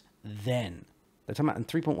hangers then. They're talking about in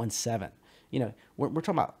 3.17. We're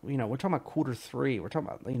talking about, we're talking about Q3. We're talking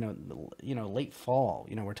about, late fall.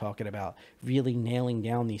 We're talking about really nailing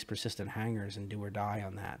down these persistent hangers and do or die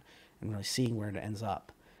on that and really seeing where it ends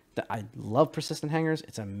up. I love persistent hangers.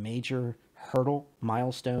 It's a major hurdle,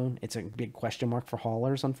 milestone. It's a big question mark for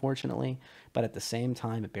haulers, unfortunately. But at the same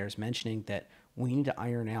time, it bears mentioning that we need to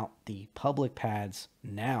iron out the public pads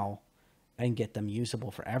now and get them usable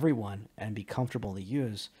for everyone and be comfortable to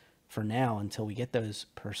use for now until we get those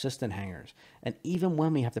persistent hangers. And even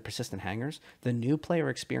when we have the persistent hangers, the new player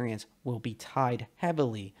experience will be tied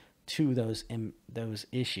heavily to those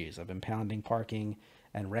issues of impounding parking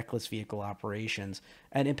and reckless vehicle operations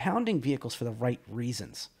and impounding vehicles for the right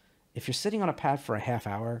reasons. If you're sitting on a pad for a half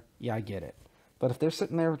hour, yeah, I get it. But if they're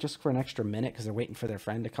sitting there just for an extra minute because they're waiting for their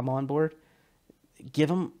friend to come on board, give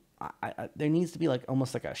them, there needs to be like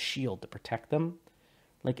almost like a shield to protect them.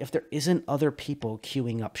 Like if there isn't other people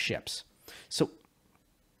queuing up ships. So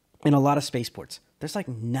in a lot of spaceports, there's like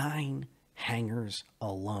 9 hangars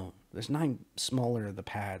alone. There's 9 smaller of the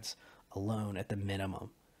pads alone at the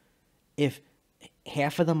minimum. If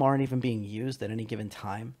half of them aren't even being used at any given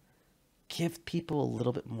time, give people a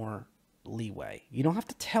little bit more leeway. You don't have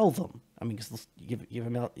to tell them. I mean, because you give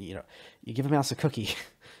a mouse a cookie.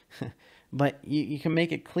 But you can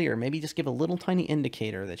make it clear. Maybe just give a little tiny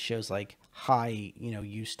indicator that shows like high,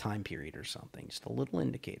 use time period or something. Just a little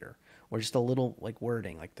indicator, or just a little like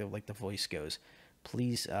wording, like the voice goes.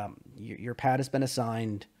 Please, your pad has been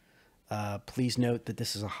assigned. Please note that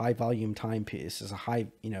this is a high volume time. This is a high,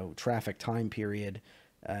 traffic time period,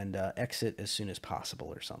 and exit as soon as possible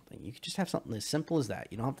or something. You could just have something as simple as that.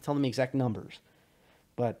 You don't have to tell them the exact numbers,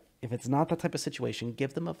 but if it's not that type of situation,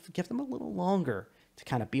 give them a little longer to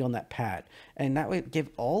kind of be on that pad. And that way give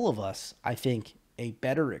all of us, I think, a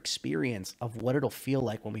better experience of what it'll feel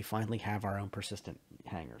like when we finally have our own persistent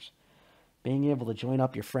hangers. Being able to join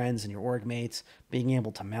up your friends and your org mates, being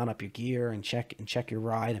able to mount up your gear and check your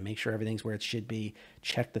ride and make sure everything's where it should be.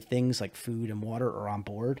 Check the things like food and water are on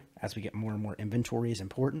board as we get more and more inventory is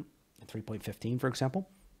important. In 3.15, for example,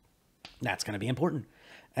 that's going to be important.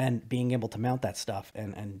 And being able to mount that stuff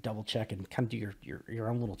and double check and kind of do your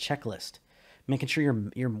own little checklist. Making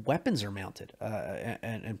sure your weapons are mounted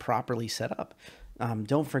and properly set up.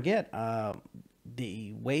 Don't forget,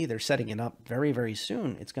 the way they're setting it up very, very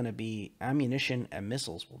soon, it's going to be ammunition and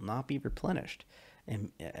missiles will not be replenished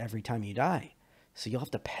every time you die. So you'll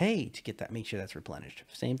have to pay to get that, make sure that's replenished.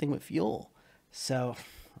 Same thing with fuel. So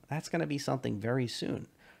that's going to be something very soon.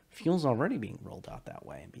 Fuel's already being rolled out that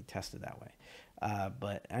way and being tested that way.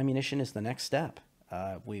 But ammunition is the next step.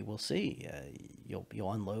 We will see.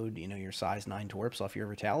 You'll unload, your size 9 torps off your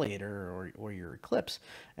Retaliator or your Eclipse,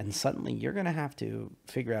 and suddenly you're going to have to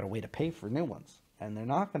figure out a way to pay for new ones, and they're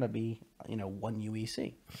not going to be, 1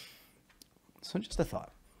 UEC. So just a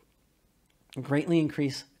thought. Greatly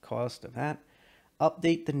increase cost of that.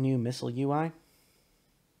 update the new missile UI.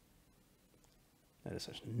 Notice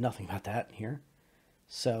there's nothing about that here.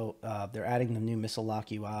 So they're adding the new missile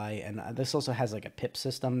lock UI, and this also has like a pip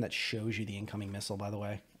system that shows you the incoming missile, by the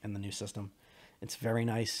way, in the new system. It's very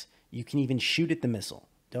nice. You can even shoot at the missile.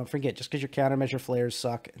 Don't forget, just because your countermeasure flares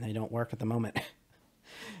suck and they don't work at the moment,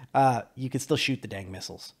 you can still shoot the dang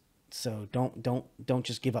missiles. So don't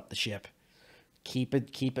just give up the ship. Keep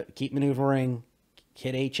maneuvering.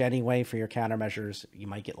 Hit H anyway for your countermeasures. You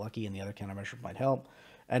might get lucky, and the other countermeasure might help.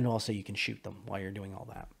 And also, you can shoot them while you're doing all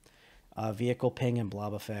that. Vehicle ping and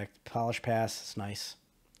blob effect. Polish pass. It's nice.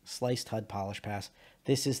 Sliced HUD polish pass.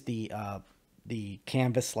 This is the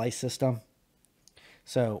canvas slice system.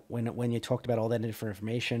 So when you talked about all that different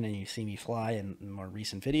information and you see me fly in more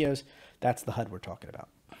recent videos, that's the HUD we're talking about.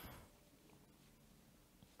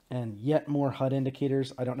 And yet more HUD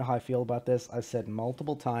indicators. I don't know how I feel about this. I've said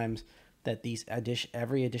multiple times that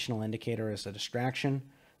every additional indicator is a distraction.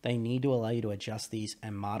 They need to allow you to adjust these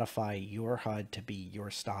and modify your HUD to be your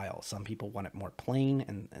style. Some people want it more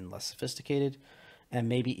plain and less sophisticated, and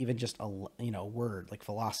maybe even just a word like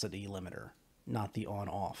velocity limiter, not the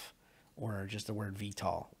on-off, or just the word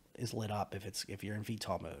VTOL is lit up if you're in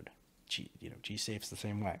VTOL mode. G-Safe's the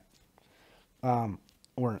same way,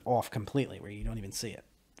 or off completely where you don't even see it,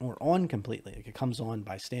 or on completely, like it comes on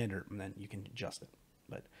by standard and then you can adjust it.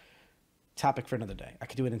 But topic for another day. I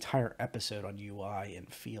could do an entire episode on UI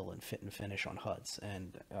and feel and fit and finish on HUDs,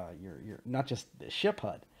 and your not just the ship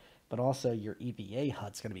HUD, but also your EVA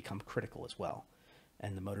HUD's going to become critical as well,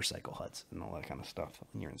 and the motorcycle HUDs and all that kind of stuff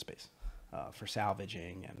when you're in space, for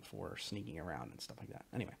salvaging and for sneaking around and stuff like that.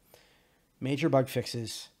 Anyway, major bug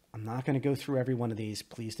fixes. I'm not going to go through every one of these.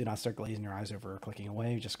 Please do not start glazing your eyes over or clicking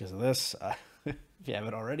away just because of this, if you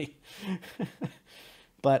haven't already.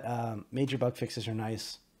 But major bug fixes are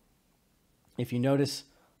nice. If you notice,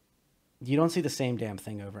 you don't see the same damn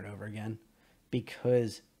thing over and over again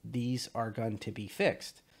because these are going to be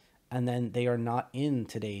fixed, and then they are not in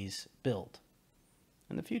today's build.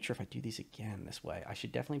 In the future, if I do these again this way, I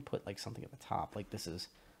should definitely put like something at the top, like this is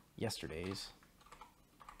yesterday's.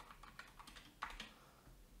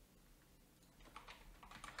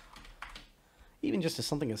 Even just as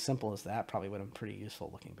something as simple as that probably would have been pretty useful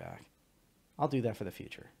looking back. I'll do that for the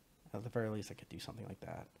future. At the very least, I could do something like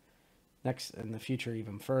that. Next, in the future,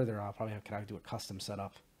 even further, I'll probably can I do a custom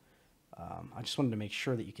setup. I just wanted to make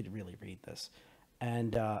sure that you could really read this.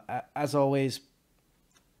 And as always,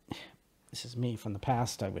 this is me from the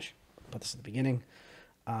past. I wish I put this at the beginning.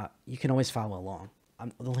 You can always follow along.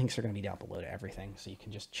 The links are going to be down below to everything, so you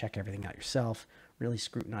can just check everything out yourself, really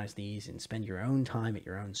scrutinize these, and spend your own time at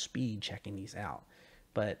your own speed checking these out.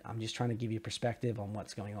 But I'm just trying to give you perspective on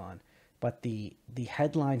what's going on. But the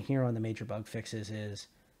headline here on the major bug fixes is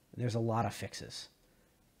there's a lot of fixes.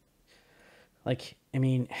 Like, I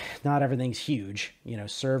mean, not everything's huge.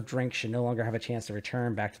 Served drinks should no longer have a chance to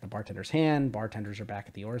return back to the bartender's hand. Bartenders are back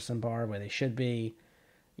at the Orison bar where they should be.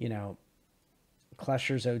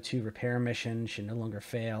 Klesher's O2 repair mission should no longer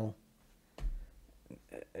fail.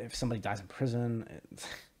 If somebody dies in prison,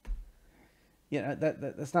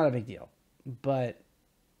 that's not a big deal. But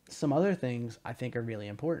some other things I think are really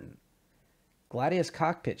important. Gladius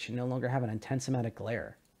cockpit should no longer have an intense amount of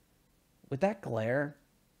glare. With that glare,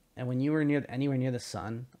 and when you were anywhere near the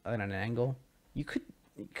sun at an angle, you couldn't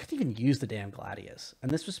even use the damn Gladius. And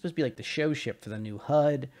this was supposed to be like the show ship for the new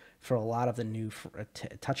HUD, for a lot of the new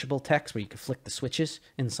touchable text where you could flick the switches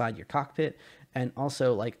inside your cockpit, and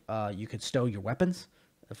also like you could stow your weapons.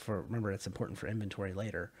 Remember, it's important for inventory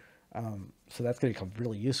later. So that's going to become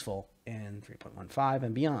really useful in 3.15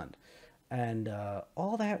 and beyond. And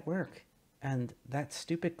all that work, and that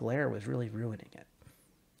stupid glare was really ruining it.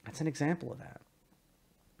 That's an example of that.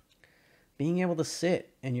 Being able to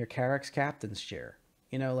sit in your Carrack's captain's chair,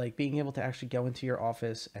 like being able to actually go into your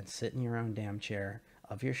office and sit in your own damn chair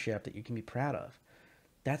of your ship that you can be proud of.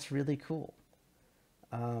 That's really cool.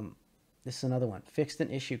 This is another one. Fixed an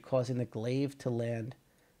issue causing the glaive to land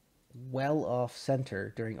well off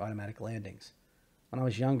center during automatic landings. When I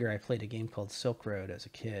was younger, I played a game called Silk Road as a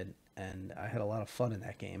kid, and I had a lot of fun in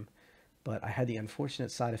that game. But I had the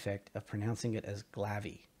unfortunate side effect of pronouncing it as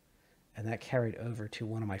Glavy, and that carried over to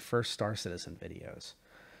one of my first Star Citizen videos.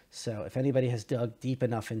 So if anybody has dug deep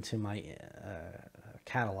enough into my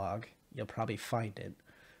catalog, you'll probably find it.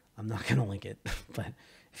 I'm not going to link it, but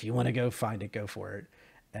if you want to go find it, go for it.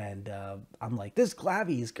 And I'm like, this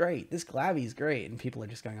Glavy is great. This Glavy is great. And people are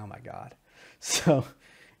just going, oh my God. So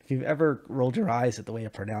if you've ever rolled your eyes at the way I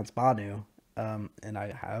pronounce Banu, and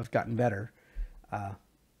I have gotten better,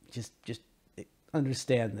 just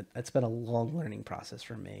understand that it's been a long learning process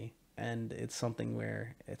for me. and it's something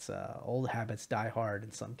where it's old habits die hard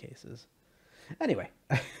in some cases. Anyway,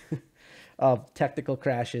 technical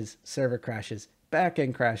crashes, server crashes,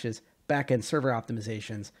 backend crashes, backend server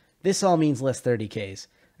optimizations. This all means less 30Ks.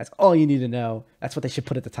 That's all you need to know. That's what they should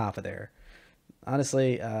put at the top of there.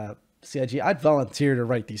 Honestly, CIG, I'd volunteer to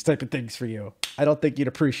write these type of things for you. I don't think you'd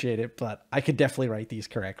appreciate it, but I could definitely write these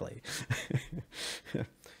correctly.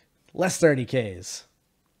 Less 30Ks.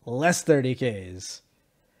 Less 30Ks.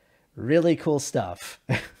 Really cool stuff.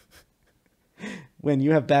 When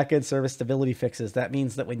you have backend service stability fixes, that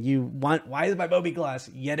means that when you want, why is my mobiGlas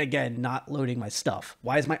yet again not loading my stuff?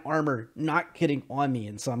 Why is my armor not getting on me?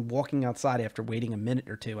 And so I'm walking outside after waiting a minute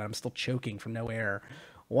or two and I'm still choking from no air.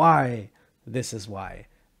 Why? This is why.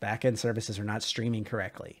 Backend services are not streaming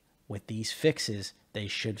correctly. With these fixes, they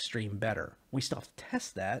should stream better. We still have to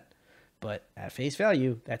test that, but at face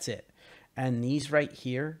value, that's it. And these right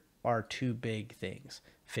here are two big things.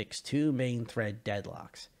 Fix 2 main thread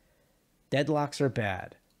deadlocks. Deadlocks are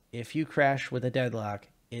bad. If you crash with a deadlock,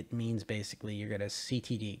 it means basically you're going to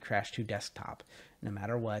CTD, crash to desktop. No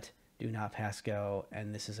matter what, do not pass go,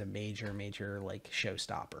 and this is a major, major like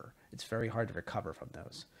showstopper. It's very hard to recover from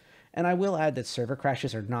those. And I will add that server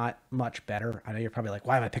crashes are not much better. I know you're probably like,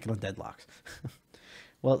 why am I picking on deadlocks?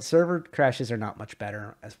 Well, server crashes are not much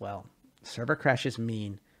better as well. Server crashes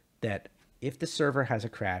mean that if the server has a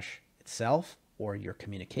crash itself or your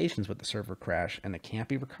communications with the server crash and it can't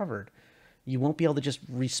be recovered, you won't be able to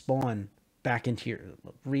just respawn back into your,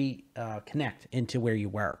 connect into where you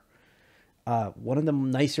were. One of the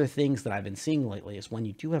nicer things that I've been seeing lately is when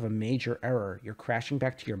you do have a major error, you're crashing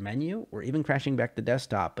back to your menu or even crashing back to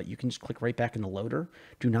desktop, but you can just click right back in the loader.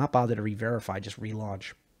 Do not bother to re-verify, just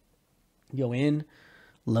relaunch. Go in,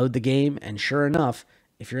 load the game, and sure enough,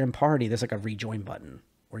 if you're in party, there's like a rejoin button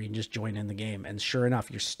where you can just join in the game. And sure enough,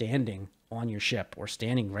 you're standing on your ship or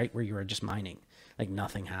standing right where you were just mining. Like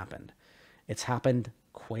nothing happened. It's happened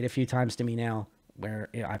quite a few times to me now where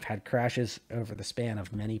I've had crashes over the span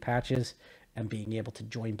of many patches and being able to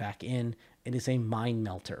join back in. It is a mind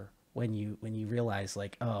melter when you realize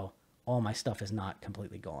like, oh, all my stuff is not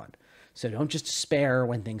completely gone. So don't just despair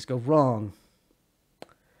when things go wrong.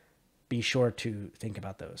 Be sure to think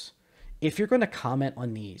about those. If you're going to comment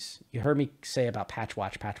on these, you heard me say about patch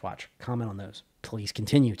watch, comment on those. Please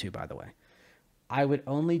continue to, by the way. I would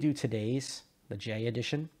only do today's, the J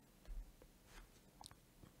edition.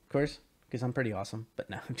 Of course, because I'm pretty awesome, but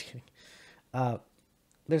no, I'm just kidding.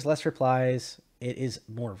 There's less replies. It is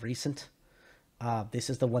more recent. This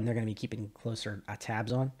is the one they're going to be keeping closer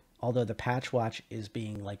tabs on. Although the patch watch is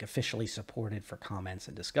being like officially supported for comments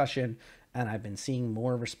and discussion. And I've been seeing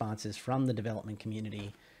more responses from the development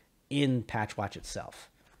community in patch watch itself.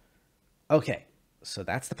 Okay, so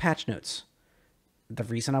that's the patch notes. The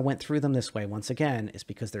reason I went through them this way, once again, is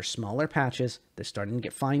because they're smaller patches. They're starting to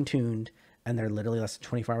get fine-tuned, and they're literally less than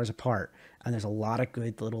 24 hours apart. And there's a lot of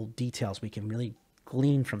good little details we can really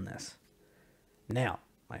glean from this. Now,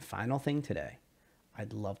 my final thing today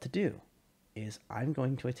I'd love to do is I'm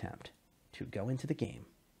going to attempt to go into the game,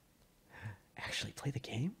 actually play the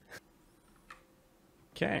game.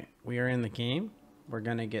 Okay, we are in the game. We're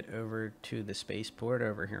going to get over to the spaceport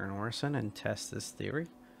over here in Orison and test this theory.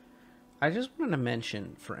 I just wanted to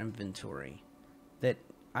mention for inventory that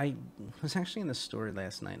I was actually in the store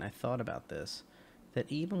last night and I thought about this, that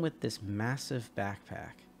even with this massive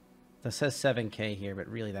backpack, that says 7K here, but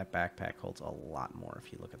really that backpack holds a lot more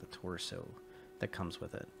if you look at the torso that comes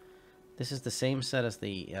with it. This is the same set as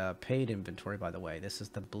the paid inventory, by the way. This is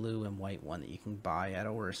the blue and white one that you can buy at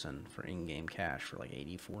Orison for in-game cash for like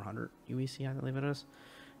 8,400 UEC, I believe it is.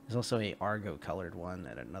 There's also a Argo colored one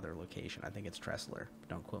at another location. I think it's Tressler.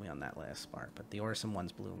 Don't quote me on that last part. But the Orison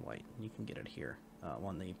one's blue and white. You can get it here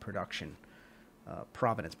on the production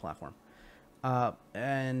Providence platform.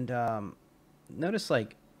 Notice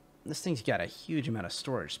like this thing's got a huge amount of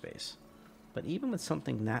storage space. But even with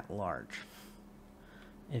something that large,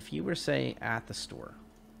 if you were, say, at the store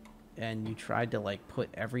and you tried to like put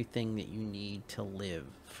everything that you need to live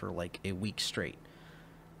for like a week straight,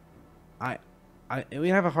 we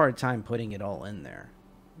have a hard time putting it all in there.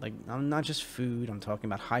 Like, I'm not just food, I'm talking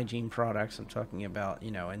about hygiene products, I'm talking about,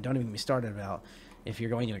 you know, and don't even get me started about if you're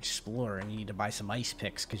going to explore and you need to buy some ice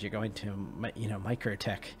picks because you're going to, you know,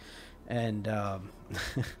 Microtech and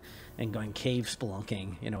and going cave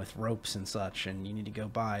spelunking, you know, with ropes and such, and you need to go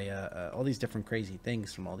buy all these different crazy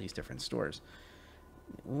things from all these different stores.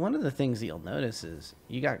 One of the things that you'll notice is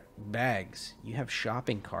you got bags, you have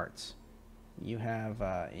shopping carts, you have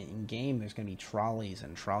in game there's going to be trolleys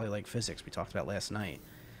and trolley-like physics we talked about last night.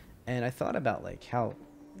 And I thought about like how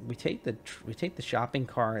we take the shopping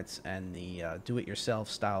carts and the do-it-yourself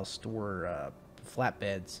style store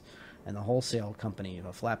flatbeds and the wholesale company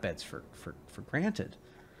of flatbeds for granted,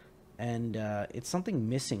 and it's something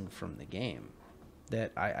missing from the game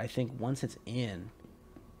that I think once it's in,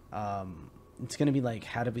 it's going to be like,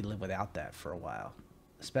 how do we live without that for a while,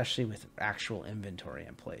 especially with actual inventory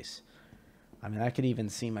in place. I mean, I could even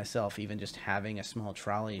see myself even just having a small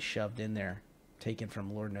trolley shoved in there, taken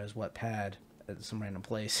from Lord knows what pad at some random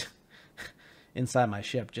place inside my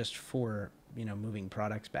ship, just for, you know, moving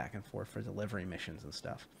products back and forth for delivery missions and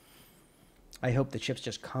stuff. I hope the ships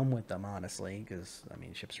just come with them, honestly, because, I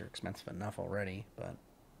mean, ships are expensive enough already, but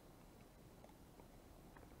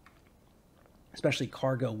especially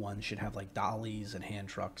cargo ones should have like dollies and hand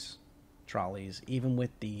trucks, trolleys, even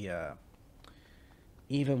with the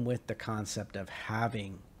concept of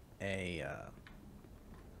having a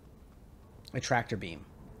tractor beam.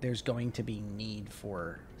 There's going to be need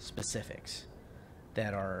for specifics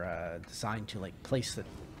that are designed to like place the.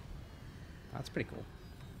 That's pretty cool.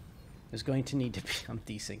 There's going to need to be. I'm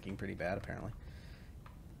desyncing pretty bad apparently.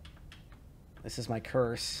 This is my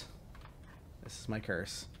curse. This is my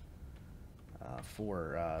curse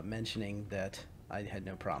for mentioning that I had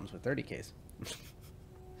no problems with 30Ks.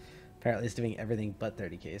 Apparently it's doing everything but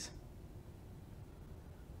 30Ks.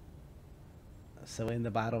 So in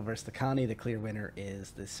the battle versus the Connie, the clear winner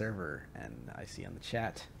is the server, and I see on the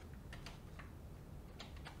chat.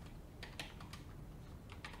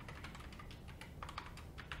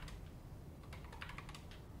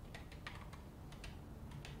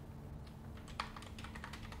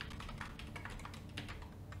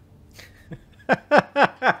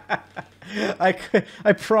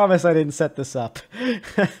 I promise I didn't set this up.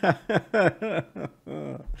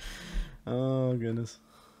 Oh goodness.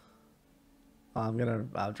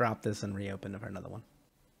 I'll drop this and reopen it for another one.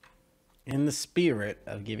 In the spirit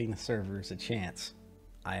of giving the servers a chance,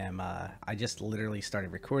 I just literally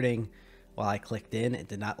started recording. While I clicked in, it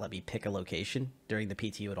did not let me pick a location. During the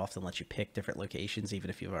PTU, it often lets you pick different locations, even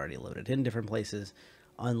if you've already loaded in different places,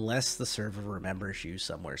 unless the server remembers you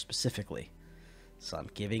somewhere specifically. So I'm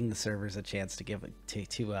giving the servers a chance to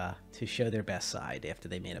show their best side after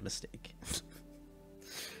they made a mistake.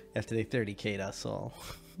 After they 30K'd us all.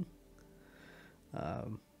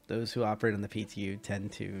 Those who operate on the PTU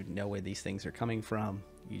tend to know where these things are coming from.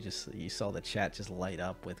 You saw the chat just light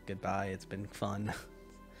up with goodbye. It's been fun.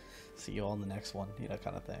 See you all in the next one. You know,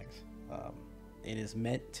 kind of things. It is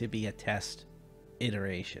meant to be a test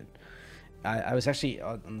iteration. I was actually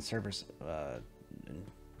on the servers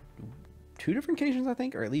two different occasions, I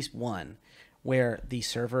think, or at least one, where the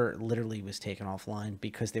server literally was taken offline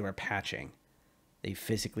because they were patching. They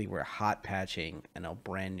physically were hot patching in a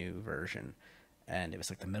brand new version, and it was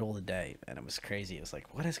like the middle of the day, and it was crazy. It was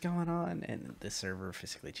like, what is going on? And the server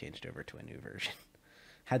physically changed over to a new version.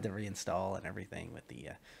 Had to reinstall and everything with the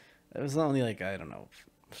it was only like, I don't know,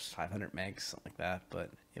 500 megs, something like that, but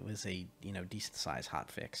it was a, you know, decent size hot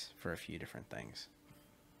fix for a few different things.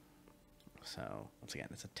 So once again,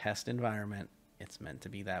 it's a test environment. It's meant to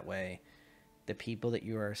be that way. The people that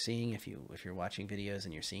you are seeing, if you're watching videos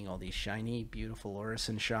and you're seeing all these shiny, beautiful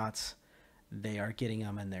Orison shots, they are getting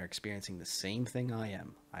them and they're experiencing the same thing I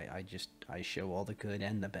am. I show all the good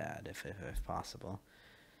and the bad if possible,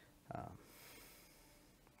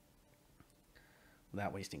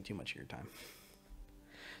 without wasting too much of your time.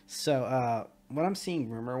 So what I'm seeing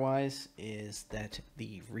rumor wise is that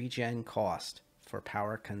the regen cost for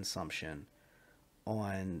power consumption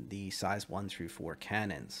on the size 1 through 4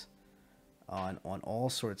 cannons, on all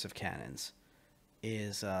sorts of cannons,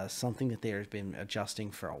 is something that they've been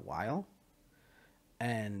adjusting for a while.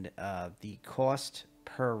 And the cost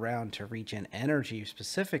per round to regen energy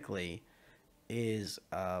specifically is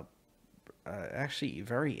actually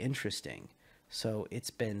very interesting. So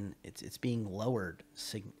it's being lowered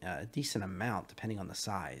a decent amount depending on the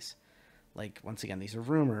size. Like, once again, these are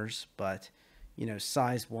rumors, but you know,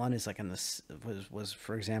 size 1 is like in this was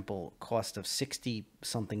for example, cost of 60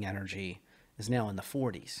 something energy is now in the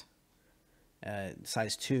 40s.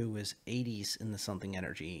 Size 2 is 80s in the something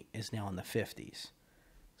energy is now in the 50s.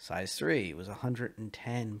 Size 3 was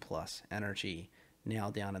 110 plus energy, now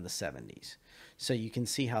down in the 70s. So you can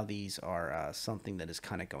see how these are something that is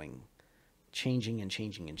kind of going changing and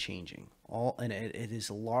changing and changing. And it is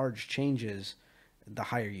large changes the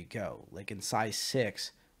higher you go. Like in size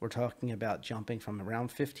 6, we're talking about jumping from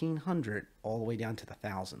around 1500 all the way down to the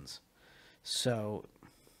thousands. So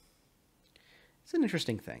it's an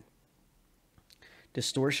interesting thing.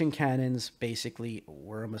 Distortion cannons basically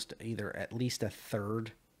were almost either at least a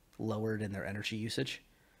third lowered in their energy usage.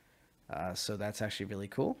 So that's actually really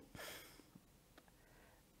cool.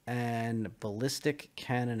 And ballistic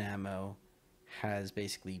cannon ammo has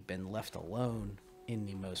basically been left alone in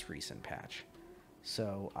the most recent patch.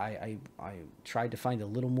 So I tried to find a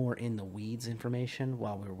little more in the weeds information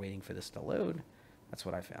while we were waiting for this to load. That's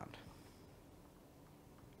what I found.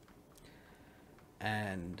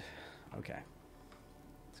 And okay,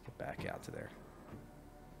 let's get back out to there.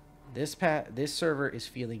 This server is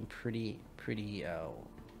feeling pretty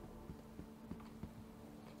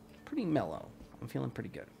mellow. I'm feeling pretty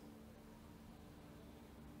good.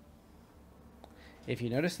 If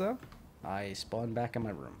you notice though, I spawned back in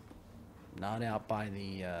my room, not out by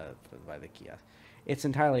the kiosk. It's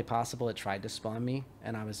entirely possible it tried to spawn me,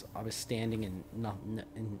 and I was standing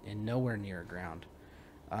in nowhere near ground.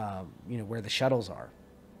 You know, where the shuttles are.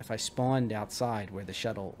 If I spawned outside where the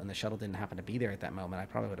shuttle didn't happen to be there at that moment, I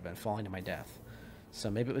probably would have been falling to my death.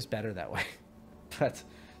 So maybe it was better that way. But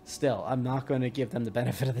still, I'm not going to give them the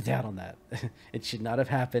benefit of the doubt on that. It should not have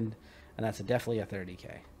happened, and that's definitely a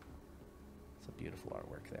 30K. It's a beautiful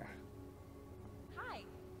artwork there. Hi.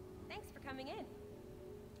 Thanks for coming in.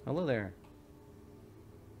 Hello there.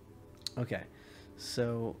 Okay.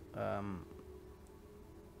 So,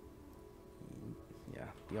 yeah,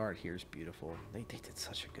 the art here is beautiful. They did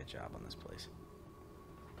such a good job on this place.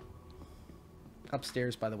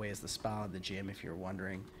 Upstairs, by the way, is the spa and the gym, if you're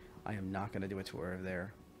wondering. I am not going to do a tour of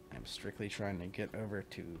there. I'm strictly trying to get over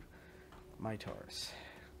to my Taurus.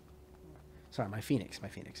 Sorry, my Phoenix.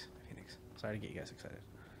 Sorry to get you guys excited.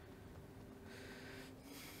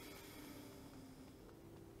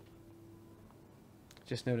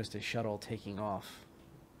 Just noticed a shuttle taking off,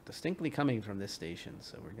 distinctly coming from this station,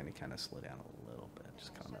 so we're going to kind of slow down a little bit,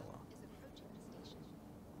 just kind of mellow.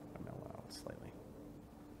 Mellow out slightly.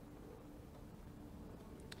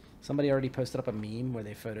 Somebody already posted up a meme where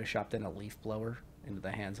they photoshopped in a leaf blower into the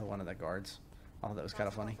hands of one of the guards. I thought that was kind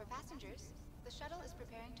of funny.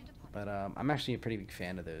 But I'm actually a pretty big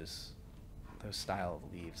fan of those style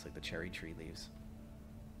of leaves, like the cherry tree leaves.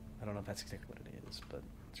 I don't know if that's exactly what it is, but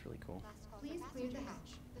it's really cool. Please clear the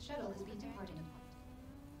hatch. The shuttle is being departed.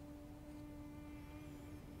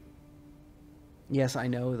 Yes, I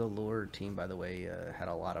know the lure team, by the way, had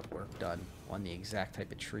a lot of work done on the exact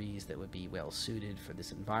type of trees that would be well suited for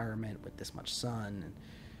this environment with this much sun and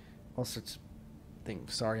all sorts of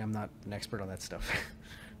things. Sorry, I'm not an expert on that stuff,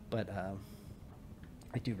 but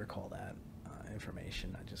I do recall that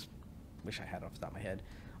information. I just wish I had it off the top of my head.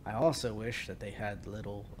 I also wish that they had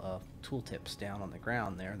little tooltips down on the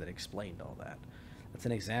ground there that explained all that. That's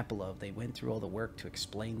an example of they went through all the work to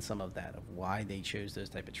explain some of that, of why they chose those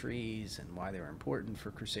type of trees and why they were important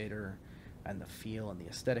for Crusader and the feel and the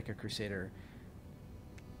aesthetic of Crusader.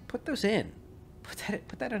 Put those in.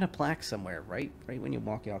 Put that in a plaque somewhere, right when you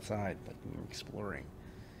walk outside, like when you're exploring.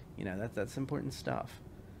 You know, that's important stuff.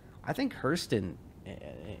 I think Hurston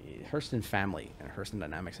family and Hurston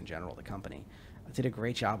Dynamics in general, the company, did a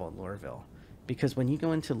great job on Lureville, because when you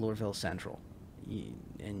go into Lureville Central,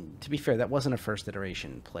 and to be fair, that wasn't a first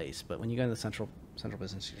iteration place, but when you go into the Central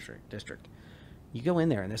Business District, you go in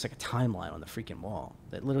there and there's like a timeline on the freaking wall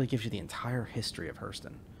that literally gives you the entire history of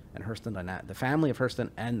Hurston and the family of Hurston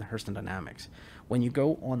and the Hurston Dynamics. When you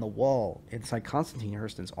go on the wall inside Constantine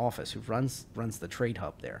Hurston's office, who runs the trade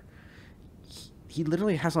hub there, he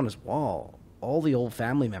literally has on his wall all the old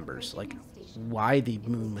family members, like why the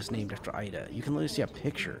moon was named after Ida. You can literally see a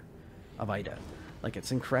picture of Ida. Like,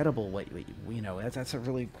 it's incredible what you know. That's a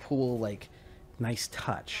really cool, like, nice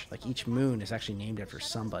touch. Like, each moon is actually named after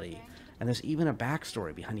somebody, and there's even a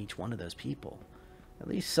backstory behind each one of those people, at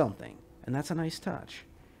least something, and that's a nice touch.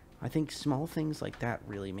 I think small things like that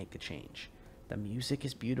really make a change. The music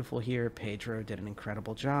is beautiful here. Pedro did an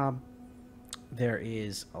incredible job. There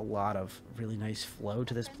is a lot of really nice flow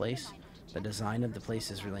to this place. The design of the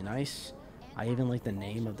place is really nice. I even like the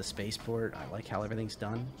name of the spaceport. I like how everything's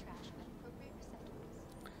done.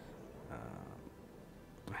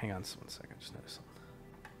 Hang on one second, just noticed something.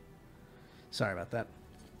 Sorry about that.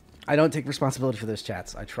 I don't take responsibility for those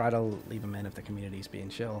chats. I try to leave them in if the community's being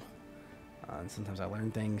chill. And sometimes I learn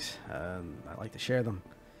things. I like to share them.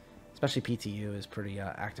 Especially PTU is pretty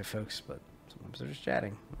active folks, but sometimes they're just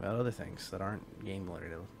chatting about other things that aren't game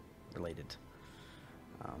related.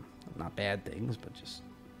 Not bad things, but just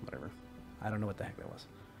whatever. I don't know what the heck that was.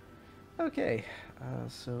 Okay,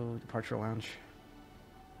 so departure lounge.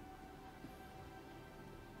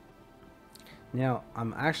 Now,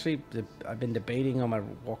 I've been debating on my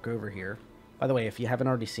walk over here. By the way, if you haven't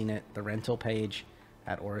already seen it, the rental page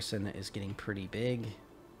at Orison is getting pretty big.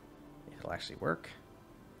 It'll actually work.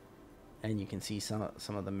 And you can see some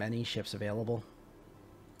of the many ships available.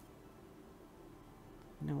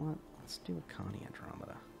 You know what? Let's do a Connie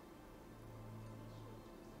Andromeda.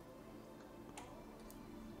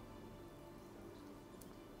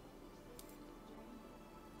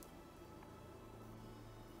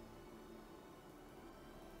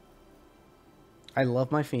 I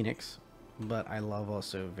love my Phoenix, but I love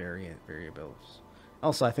also variables.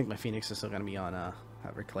 Also, I think my Phoenix is still going to be on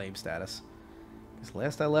reclaim status. Because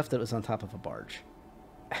last I left it was on top of a barge.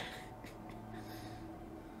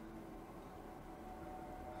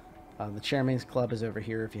 The Chairman's Club is over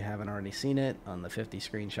here if you haven't already seen it, on the 50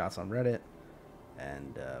 screenshots on Reddit.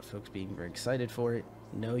 And folks being very excited for it.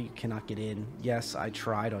 No, you cannot get in. Yes, I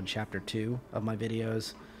tried on chapter 2 of my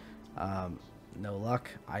videos. No luck.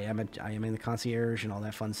 I am in the concierge and all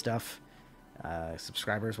that fun stuff.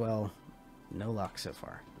 Subscriber as well. No luck so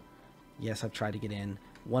far. Yes, I've tried to get in.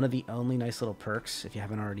 One of the only nice little perks, if you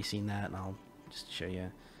haven't already seen that, and I'll just show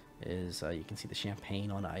you, is you can see the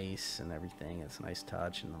champagne on ice and everything. It's a nice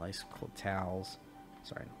touch, and the nice cool towels.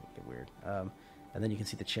 Sorry, don't get weird. And then you can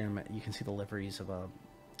see the chairman. You can see the liveries of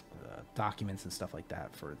documents and stuff like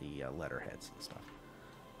that for the letterheads and stuff.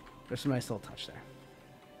 There's some nice little touch there.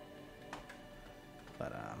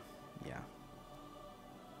 But yeah.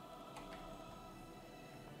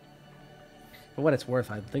 For what it's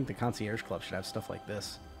worth, I think the Concierge Club should have stuff like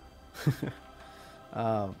this.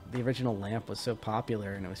 The original lamp was so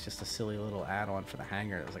popular, and it was just a silly little add-on for the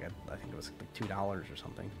hanger. It was like I think it was like $2 or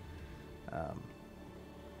something.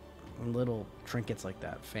 Little trinkets like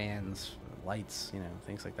that, fans, lights, you know,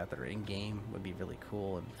 things like that that are in game would be really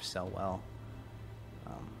cool and sell well.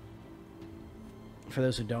 For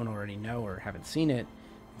those who don't already know or haven't seen it,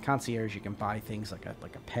 in Concierge you can buy things like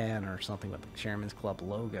a pen or something with the Chairman's Club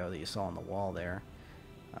logo that you saw on the wall there.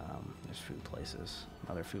 There's food places,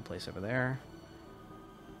 another food place over there,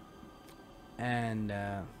 and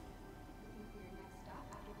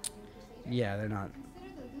yeah, they're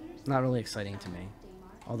not really exciting to me.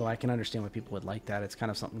 Although I can understand why people would like that. It's kind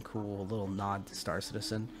of something cool, a little nod to Star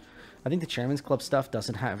Citizen. I think the Chairman's Club stuff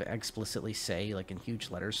doesn't have explicitly say, like in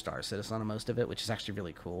huge letters, Star Citizen on most of it, which is actually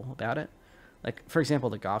really cool about it. Like, for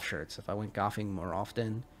example, the golf shirts. If I went golfing more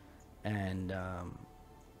often and,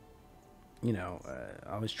 you know,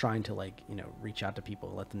 I was trying to, like, you know, reach out to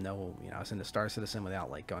people, let them know, you know, I was into Star Citizen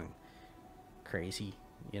without, like, going crazy,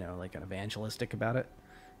 you know, like an evangelistic about it.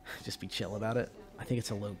 Just be chill about it. I think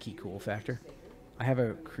it's a low-key cool factor. I have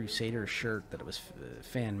a Crusader shirt that was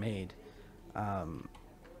fan-made, and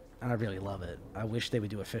I really love it. I wish they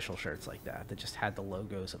would do official shirts like that just had the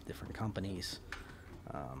logos of different companies.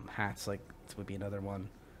 Hats, like, would be another one.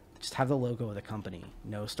 Just have the logo of the company.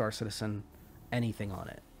 No Star Citizen, anything on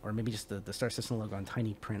it. Or maybe just the Star Citizen logo on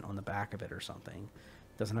tiny print on the back of it or something.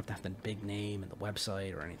 Doesn't have to have the big name and the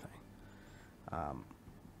website or anything.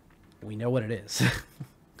 We know what it is.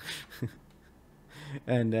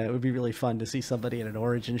 And it would be really fun to see somebody in an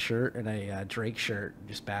Origin shirt and a Drake shirt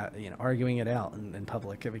just arguing it out in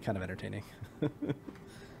public. It'd be kind of entertaining.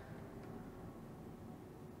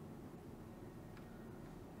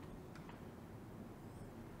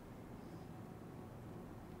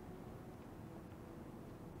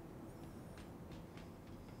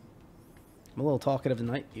 I'm a little talkative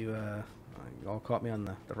tonight. You all caught me on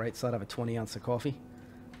the right side of a 20-ounce of coffee,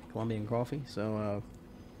 Colombian coffee. So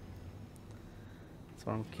that's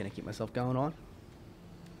what I'm going to keep myself going on.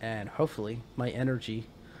 And hopefully my energy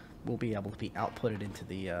will be able to be outputted into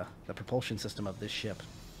the propulsion system of this ship.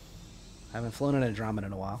 I haven't flown an Andromeda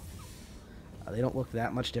in a while. They don't look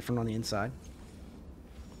that much different on the inside.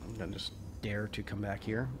 I'm going to just dare to come back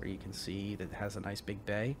here where you can see that it has a nice big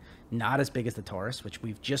bay. Not as big as the Taurus, which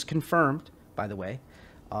we've just confirmed, by the way.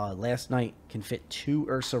 Last night can fit 2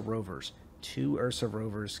 Ursa rovers. 2 Ursa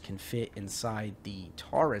rovers can fit inside the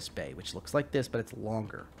Taurus bay, which looks like this, but it's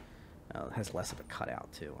longer. It has less of a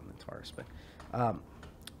cutout, too, on the Taurus. But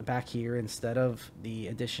back here, instead of the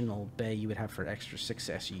additional bay you would have for extra 6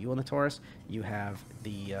 SU on the Taurus, you have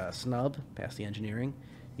the snub, past the engineering.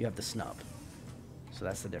 You have the snub. So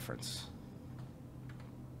that's the difference.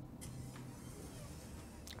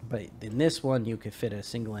 But in this one, you could fit a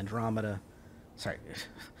single Andromeda, sorry,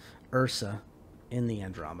 Ursa in the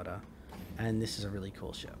Andromeda. And this is a really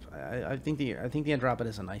cool ship. I think the Andromeda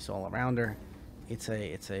is a nice all-arounder. It's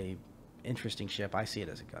a interesting ship. I see it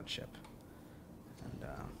as a gunship. And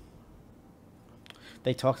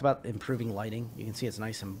they talked about improving lighting. You can see it's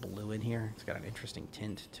nice and blue in here. It's got an interesting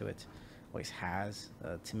tint to it. Always has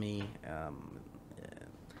to me.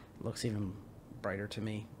 It looks even brighter to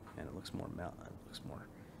me, and it looks more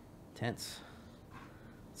tense.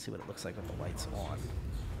 Let's see what it looks like with the lights on.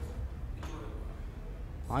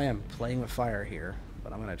 I am playing with fire here,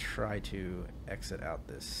 but I'm going to try to exit out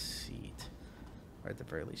this seat. Or at the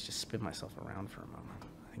very least, just spin myself around for a moment.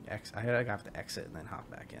 I have to exit and then hop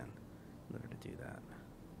back in order to do that.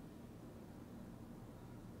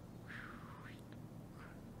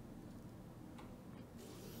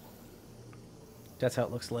 That's how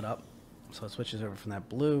it looks lit up. So it switches over from that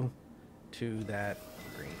blue to that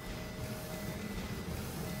green.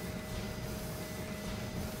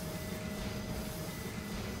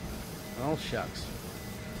 Oh, shucks.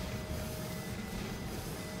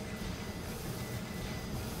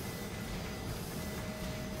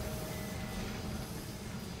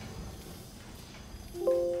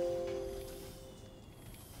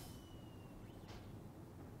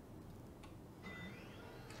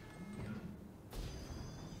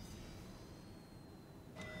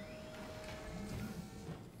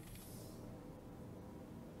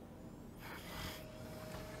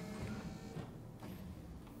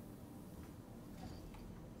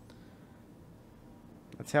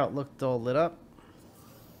 That's how it looked all lit up.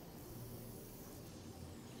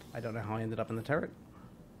 I don't know how I ended up in the turret.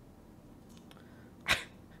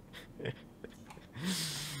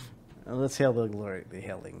 Let's hail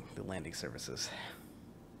the landing services.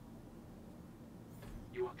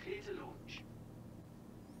 You are clear to launch.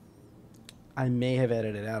 I may have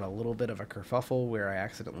edited out a little bit of a kerfuffle where I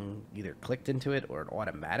accidentally either clicked into it or it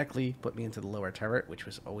automatically put me into the lower turret, which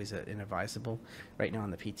was always inadvisable. Right now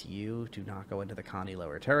on the PTU, do not go into the Connie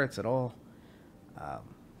lower turrets at all.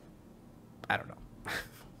 I don't know.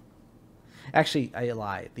 Actually, I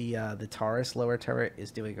lie. The Taurus lower turret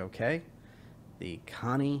is doing okay. The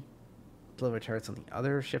Connie lower turrets on the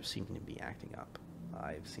other ships seem to be acting up.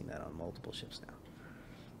 I've seen that on multiple ships now.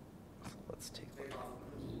 So let's take a look.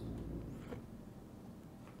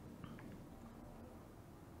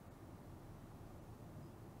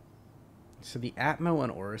 So the Atmo on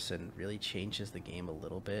Orison really changes the game a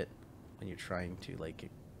little bit when you're trying to, like, you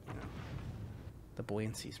know, the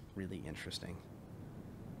buoyancy is really interesting.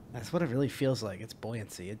 That's what it really feels like. It's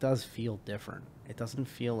buoyancy. It does feel different. It doesn't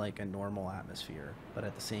feel like a normal atmosphere, but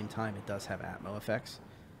at the same time, it does have Atmo effects.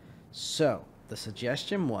 So the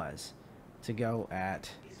suggestion was to go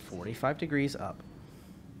at 45 degrees up.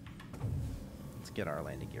 Let's get our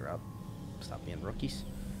landing gear up. Stop being rookies.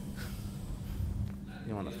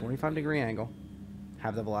 You want a 45-degree angle.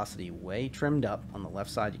 Have the velocity way trimmed up on the left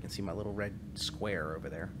side. You can see my little red square over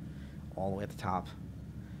there, all the way at the top.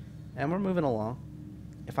 And we're moving along.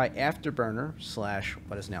 If I afterburner slash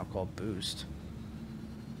what is now called boost,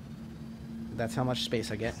 that's how much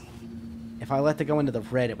space I get. If I let it go into the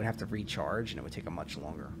red, it would have to recharge and it would take a much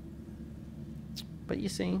longer. But you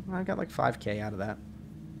see, I got like 5K out of that,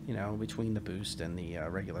 you know, between the boost and the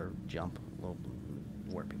regular jump, little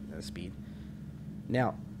warping speed.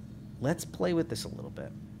 Now, let's play with this a little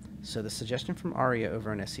bit. So the suggestion from Aria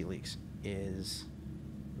over on SC Leaks is,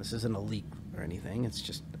 this isn't a leak or anything,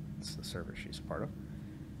 it's the server she's a part of.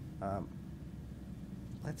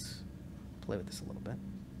 Let's play with this a little bit.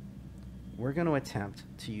 We're going to attempt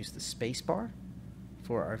to use the spacebar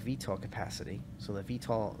for our VTOL capacity, so the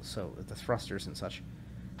VTOL, so the thrusters and such,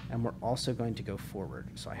 and we're also going to go forward.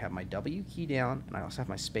 So I have my W key down, and I also have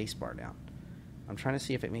my spacebar down. I'm trying to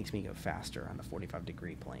see if it makes me go faster on the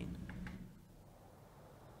 45-degree plane.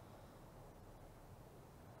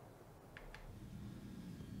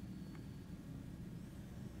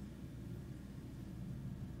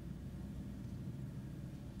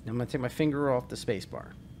 I'm going to take my finger off the spacebar.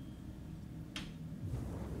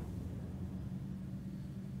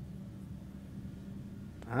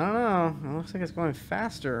 I don't know. It looks like it's going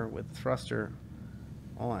faster with the thruster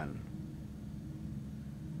on.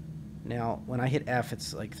 Now, when I hit F,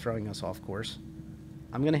 it's like throwing us off course.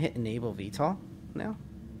 I'm going to hit Enable VTOL now.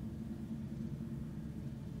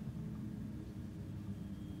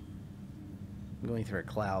 I'm going through a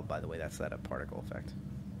cloud, by the way. That's that particle effect.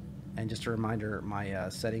 And just a reminder, my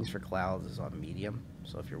settings for clouds is on medium.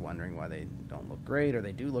 So if you're wondering why they don't look great or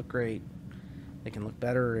they do look great, they can look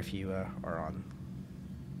better if you are on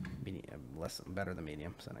medium, better than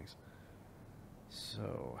medium settings.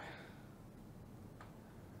 So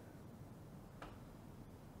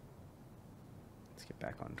let's get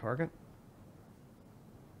back on target.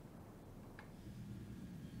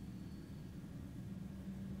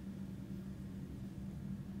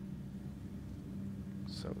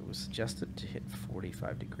 So it was suggested to hit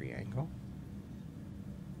 45-degree angle.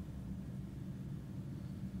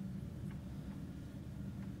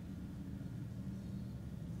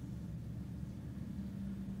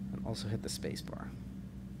 And also hit the space bar.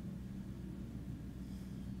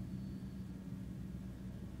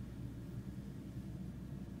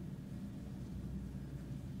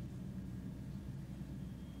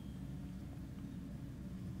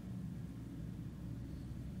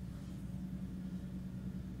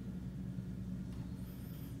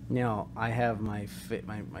 Now, I have my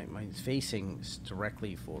facing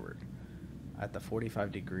directly forward at the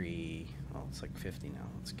 45-degree, well, it's like 50 now.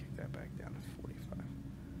 Let's kick that back down to 45.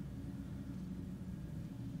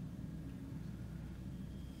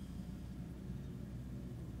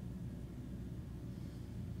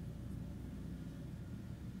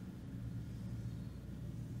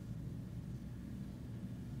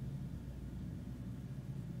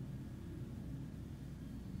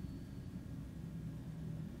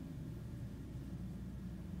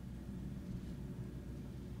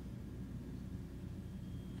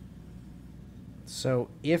 So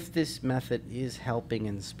if this method is helping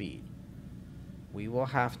in speed, we will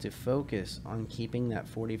have to focus on keeping that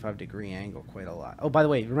 45-degree angle quite a lot. Oh, by the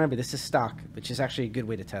way, remember, this is stock, which is actually a good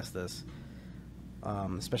way to test this.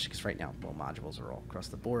 Especially because right now, well, modules are all across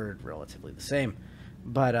the board relatively the same.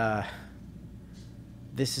 But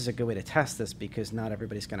this is a good way to test this because not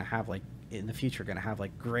everybody's going to have, like, in the future, going to have,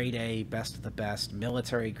 like, grade A, best of the best,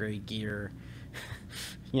 military-grade gear,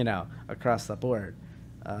 you know, across the board.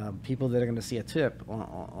 People that are going to see a tip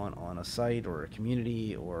on a site or a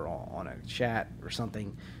community or on a chat or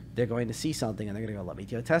something, they're going to see something and they're going to go, let me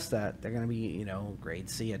go test that. They're going to be, you know,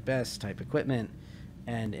 grade C at best type equipment,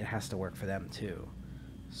 and it has to work for them too.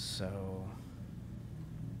 So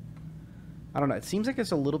I don't know. It seems like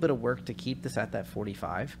it's a little bit of work to keep this at that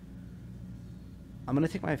 45. I'm gonna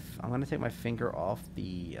take my finger off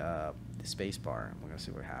the space bar, and we're gonna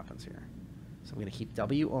see what happens here. So I'm gonna keep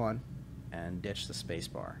W on and ditch the space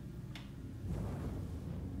bar.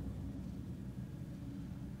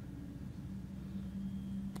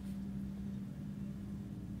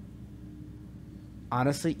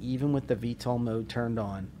 Honestly, even with the VTOL mode turned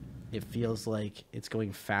on, it feels like it's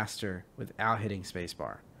going faster without hitting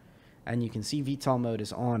spacebar. And you can see VTOL mode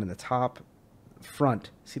is on in the top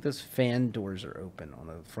front. See those fan doors are open on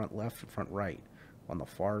the front left and front right, on the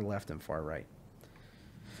far left and far right.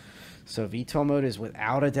 So VTOL mode is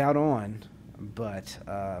without a doubt on, but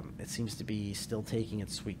it seems to be still taking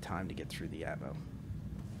its sweet time to get through the atmo.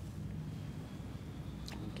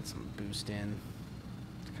 Get some boost in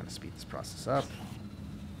to kind of speed this process up.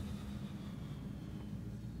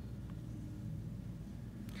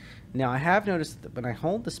 Now I have noticed that when I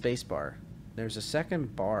hold the space bar, there's a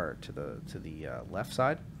second bar to the left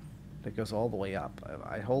side that goes all the way up.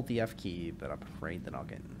 I hold the F key, but I'm afraid that I'll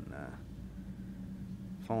get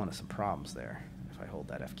fall into some problems there if I hold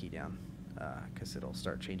that F key down, because it'll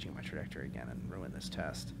start changing my trajectory again and ruin this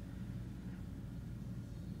test.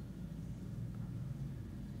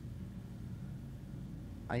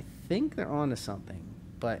 I think they're onto something,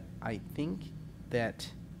 but I think that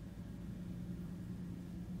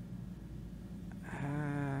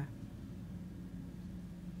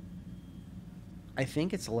I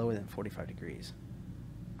think it's lower than 45 degrees.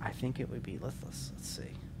 I think it would be, let's see.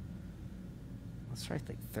 Let's try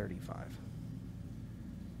like 35.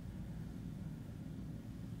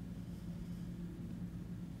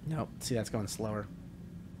 Nope, see that's going slower.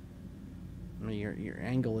 I mean, your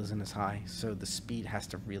angle isn't as high, so the speed has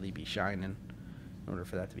to really be shining in order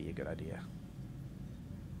for that to be a good idea.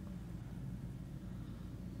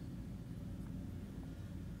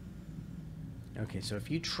 Okay, so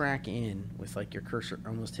if you track in with like your cursor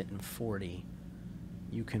almost hitting 40,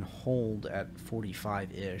 you can hold at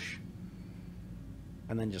 45-ish,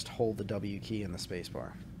 and then just hold the W key in the space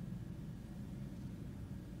bar.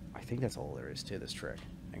 I think that's all there is to this trick.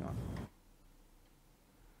 Hang on.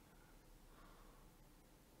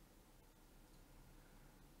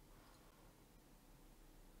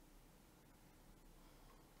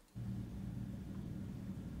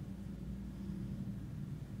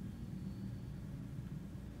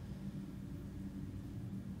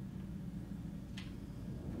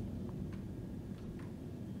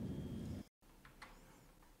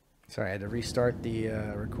 Sorry, I had to restart the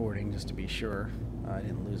recording just to be sure I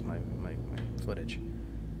didn't lose my footage.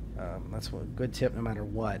 That's a good tip no matter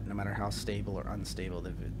what, no matter how stable or unstable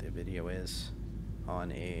the video is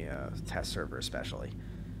on a test server especially.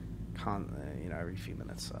 You know, every few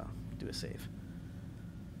minutes do a save.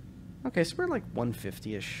 Okay, so we're like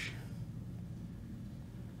 150-ish.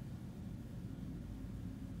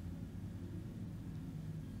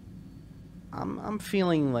 I'm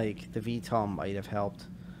feeling like the VTOL might have helped.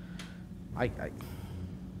 I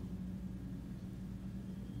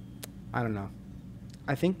don't know.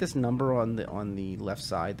 I think this number on the left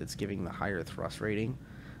side that's giving the higher thrust rating,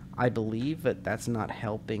 I believe that that's not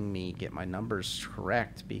helping me get my numbers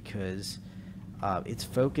correct because it's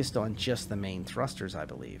focused on just the main thrusters, I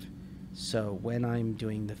believe. So when I'm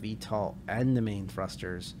doing the VTOL and the main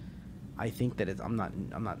thrusters, I think that I'm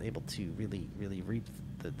not able to really reap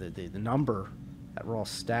the number, that raw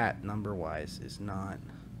stat number wise is not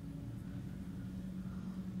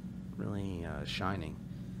really shining.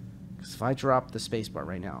 Because if I drop the spacebar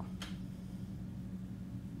right now,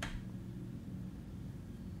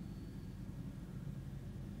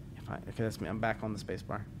 okay, that's me. I'm back on the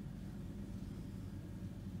spacebar.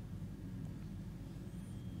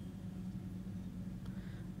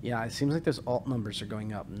 Yeah, it seems like those alt numbers are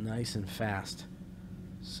going up nice and fast.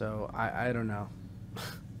 So I don't know.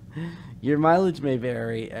 Your mileage may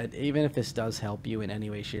vary, and even if this does help you in any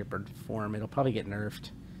way, shape, or form, it'll probably get nerfed.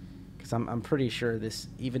 Because Because I'm pretty sure this,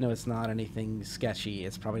 even though it's not anything sketchy,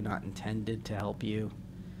 it's probably not intended to help you.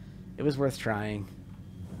 It was worth trying.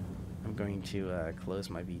 I'm going to close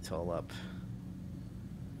my VTOL up.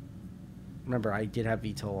 Remember, I did have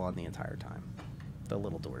VTOL on the entire time. The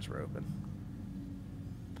little doors were open.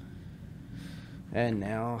 And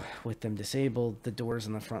now, with them disabled, the doors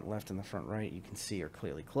in the front left and the front right, you can see, are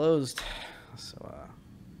clearly closed. So,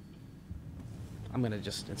 I'm going to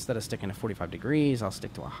just, instead of sticking to 45 degrees, I'll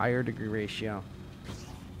stick to a higher degree ratio.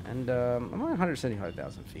 And I'm on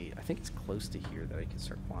 175,000 feet. I think it's close to here that I can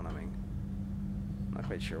start quantuming. I'm not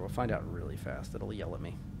quite sure. We'll find out really fast. It'll yell at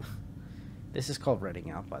me. This is called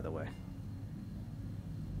redding out, by the way.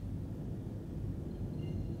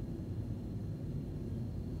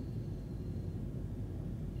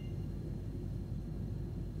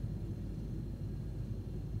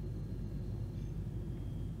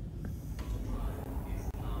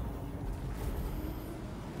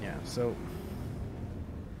 Yeah, so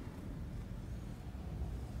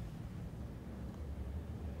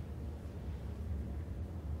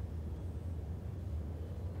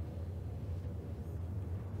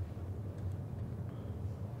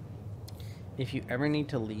if you ever need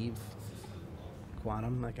to leave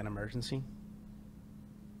quantum, like an emergency,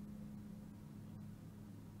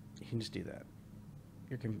 you can just do that.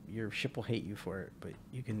 Your ship will hate you for it, but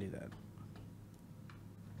you can do that.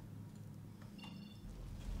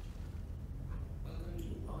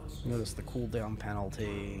 Notice the cooldown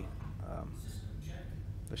penalty.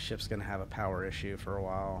 The ship's going to have a power issue for a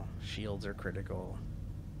while. Shields are critical.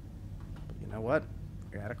 But you know what?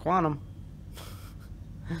 You're out of quantum.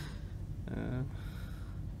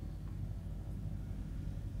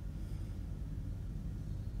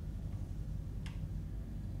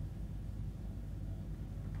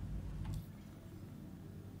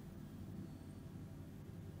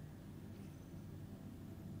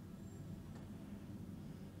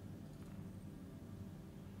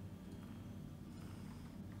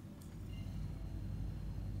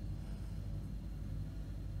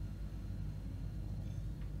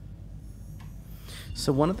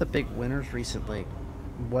 So one of the big winners recently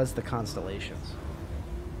was the constellations.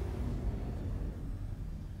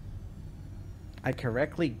 I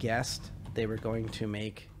correctly guessed they were going to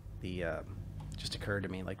make the, just occurred to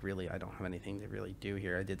me, like, really, I don't have anything to really do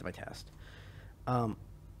here. I did my test.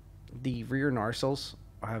 The rear narcels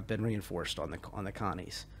have been reinforced on the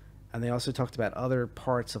Connies. And they also talked about other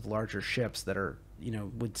parts of larger ships that are, you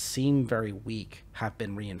know, would seem very weak, have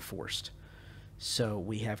been reinforced. So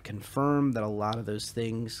we have confirmed that a lot of those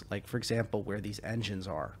things, like, for example, where these engines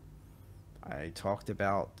are. I talked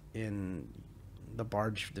about in the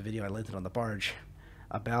barge, the video I linted on the barge,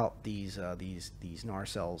 about these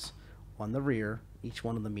narcels on the rear, each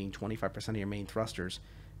one of them being 25% of your main thrusters,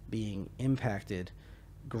 being impacted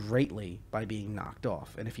greatly by being knocked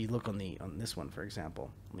off. And if you look on this one, for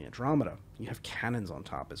example, on the Andromeda, you have cannons on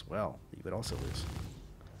top as well that you would also lose.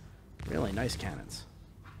 Really nice cannons.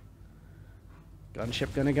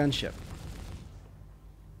 Gunship gonna gunship.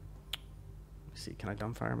 Let's see, can I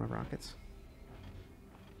dumbfire my rockets?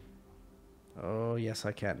 Oh, yes,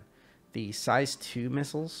 I can. The size 2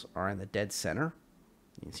 missiles are in the dead center.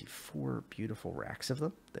 You can see 4 beautiful racks of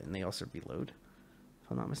them, and they also reload,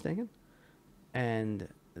 if I'm not mistaken. And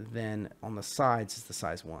then on the sides is the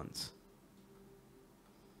size 1s.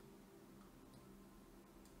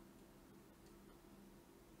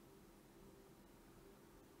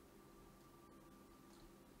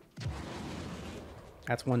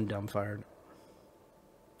 That's one dumbfired.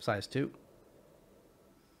 Size 2.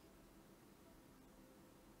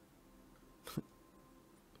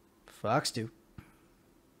 Fox 2.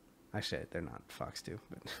 Actually, they're not Fox 2,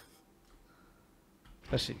 but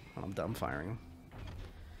especially when I'm dumbfiring them.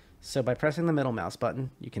 So by pressing the middle mouse button,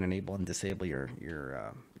 you can enable and disable your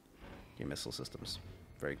missile systems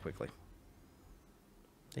very quickly.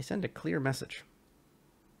 They send a clear message.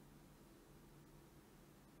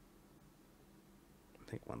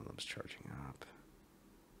 I think one of them's charging up.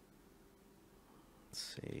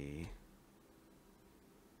 Let's see.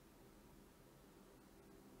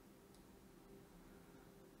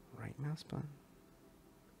 Right mouse button.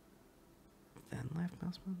 Then left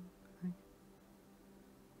mouse button, I think.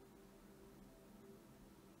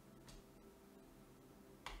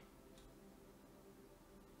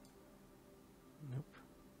 Nope.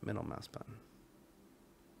 Middle mouse button.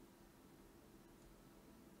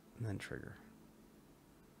 And then trigger.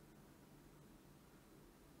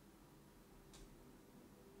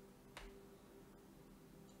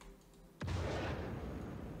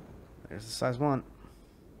 There's the size 1.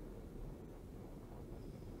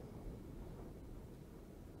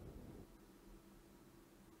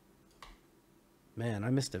 Man, I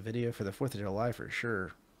missed a video for the 4th of July for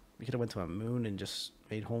sure. We could have went to a moon and just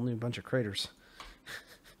made a whole new bunch of craters.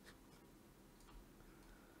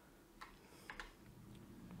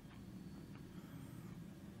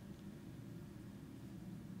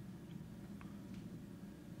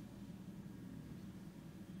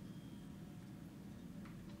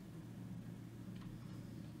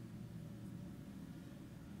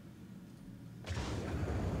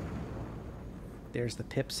 There's the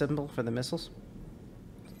pip symbol for the missiles.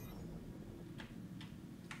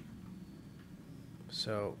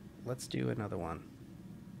 So let's do another one.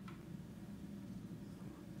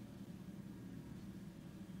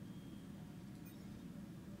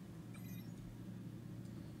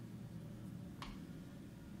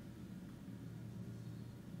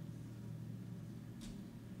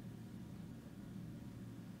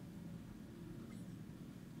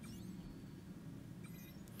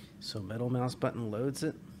 So middle mouse button loads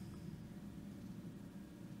it.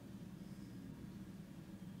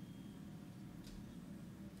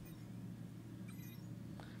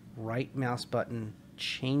 Right mouse button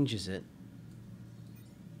changes it.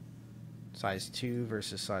 Size 2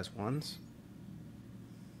 versus size 1s.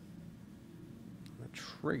 The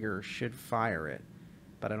trigger should fire it,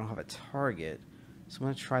 but I don't have a target. So I'm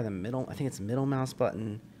going to try the middle. I think it's middle mouse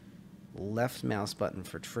button, left mouse button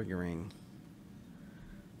for triggering,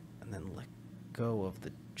 and then let go of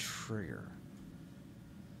the trigger.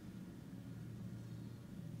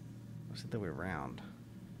 Or is it the way around?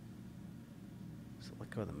 So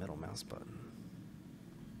let go of the middle mouse button.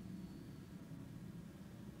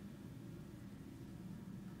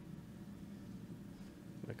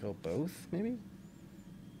 Let go both, maybe?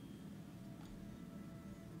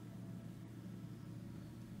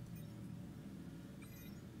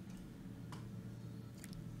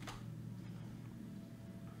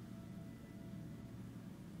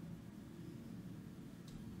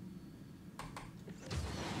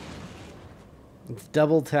 It's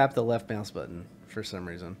double tap the left mouse button for some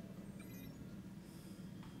reason.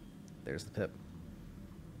 There's the pip.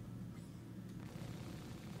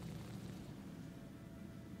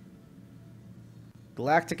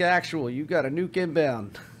 Galactic Actual, you got a nuke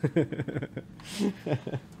inbound.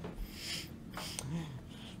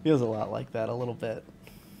 Feels a lot like that, a little bit.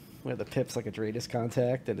 Where the pip's like a Dratus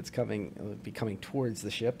contact, and it's be coming towards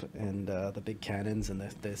the ship, and the big cannons and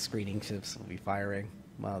the screening ships will be firing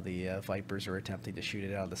while the Vipers are attempting to shoot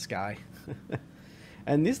it out of the sky.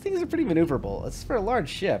 And these things are pretty maneuverable. It's for a large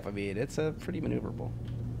ship. I mean, it's pretty maneuverable.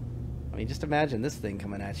 I mean, just imagine this thing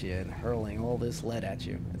coming at you and hurling all this lead at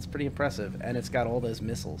you. It's pretty impressive, and it's got all those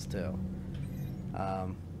missiles too.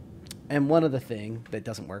 And one other thing that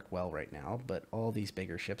doesn't work well right now, but all these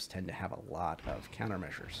bigger ships tend to have a lot of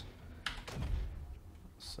countermeasures.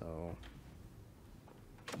 So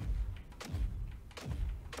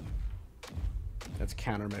that's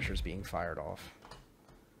countermeasures being fired off.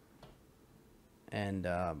 And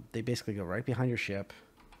they basically go right behind your ship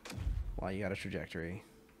while you got a trajectory.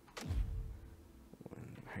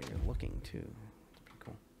 How you're looking too. Pretty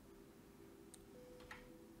cool.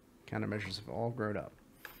 Countermeasures have all grown up.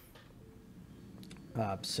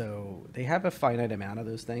 So they have a finite amount of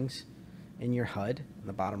those things in your HUD in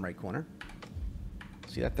the bottom right corner.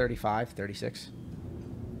 See that 35, 36?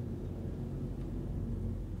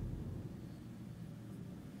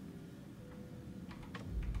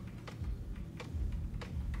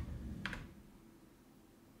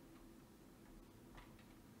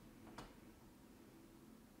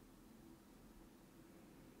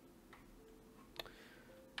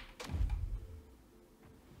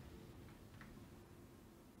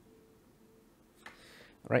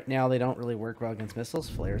 Right now, they don't really work well against missiles,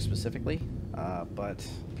 flares specifically, but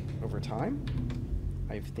over time,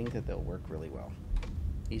 I think that they'll work really well.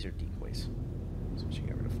 These are decoys, so once you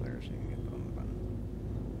get rid of flares, you can get them on the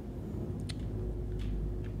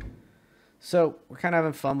button. So we're kind of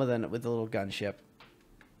having fun with the little gunship.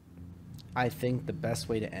 I think the best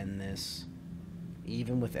way to end this,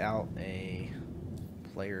 even without a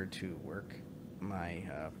player to work my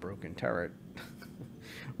broken turret,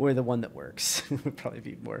 or the one that works would probably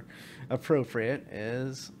be more appropriate,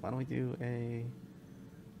 is why don't we do a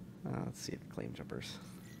let's see the claim jumpers.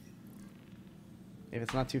 If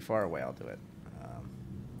it's not too far away, I'll do it.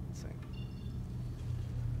 Let's see.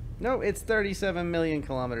 No, it's 37 million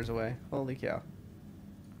kilometers away. Holy cow.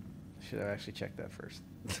 Should have actually checked that first.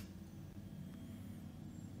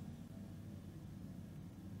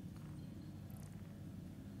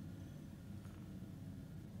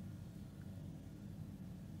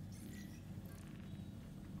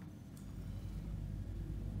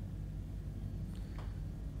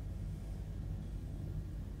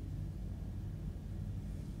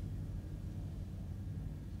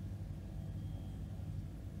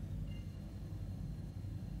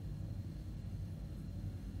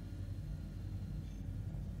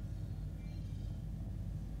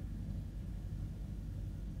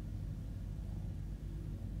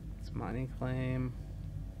 Mining claim.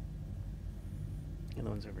 The other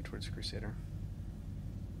one's over towards Crusader.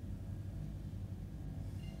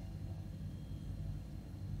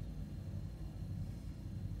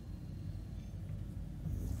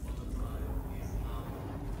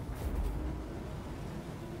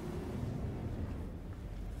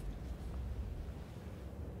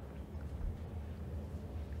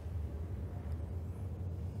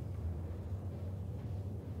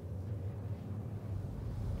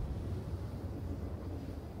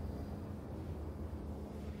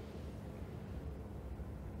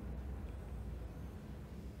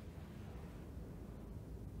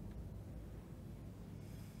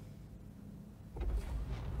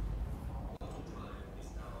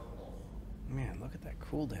 Man, look at that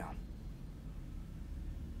cooldown.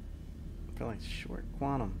 I feel like short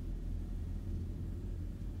quantum.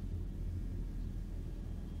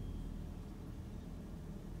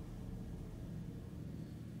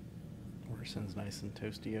 Orison's nice and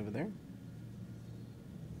toasty over there.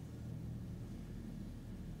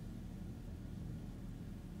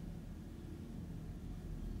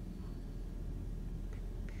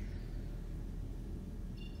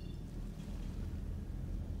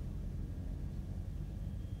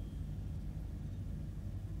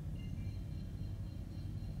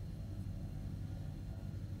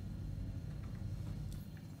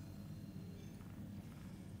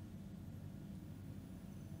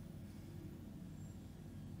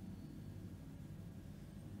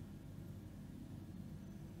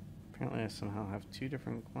 Apparently I somehow have two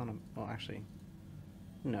different quantum... Well, actually,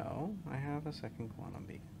 no. I have a second quantum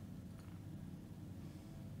beacon.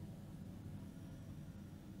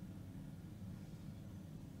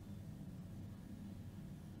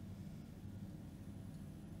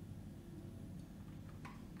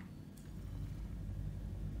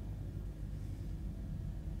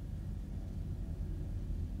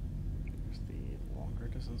 There's the longer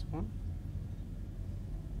distance one.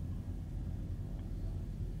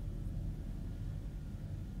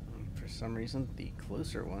 For some reason, the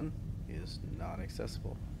closer one is not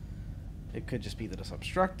accessible. It could just be that it's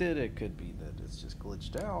obstructed, it could be that it's just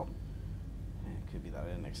glitched out, it could be that I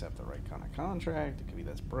didn't accept the right kind of contract, it could be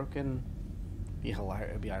that's broken.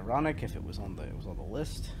 It'd be ironic if it was on the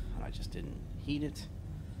list and I just didn't heed it,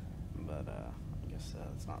 but I guess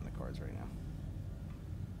it's not in the cards right now.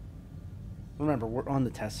 Remember, we're on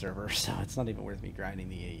the test server, so it's not even worth me grinding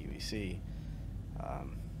the AUEC. I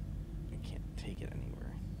can't take it anywhere.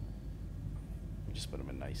 Just would have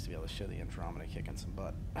been nice to be able to show the Andromeda kicking some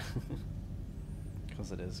butt.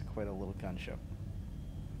 Because it is quite a little gun show.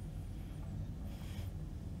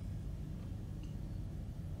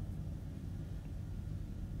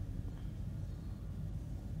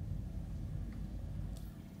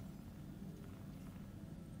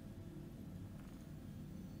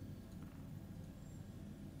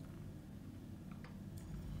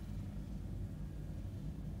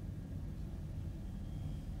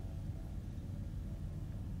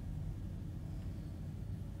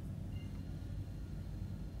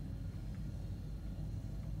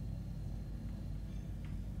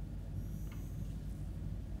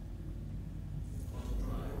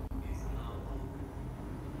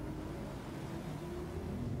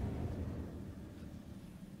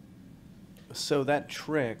 So that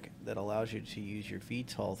trick that allows you to use your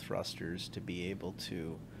VTOL thrusters to be able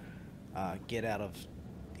to get out of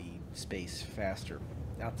the space faster,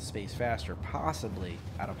 possibly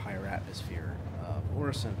out of higher atmosphere of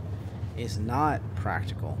Orison, is not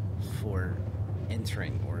practical for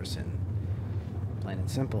entering Orison. Plain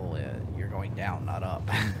and simple, you're going down, not up.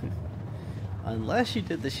 Unless you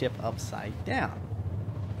did the ship upside down,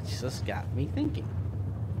 which just got me thinking.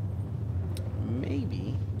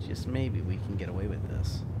 Maybe, just maybe, we can get away with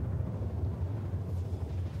this.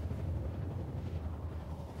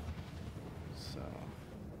 So...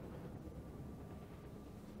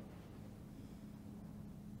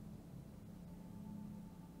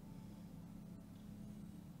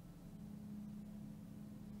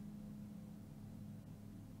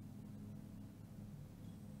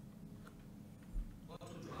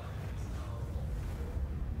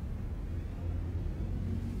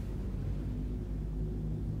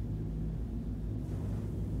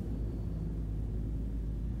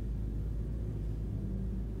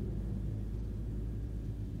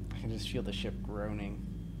 I can just feel the ship groaning.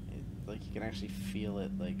 Like you can actually feel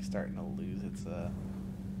it like starting to lose its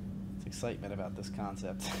excitement about this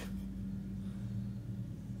concept.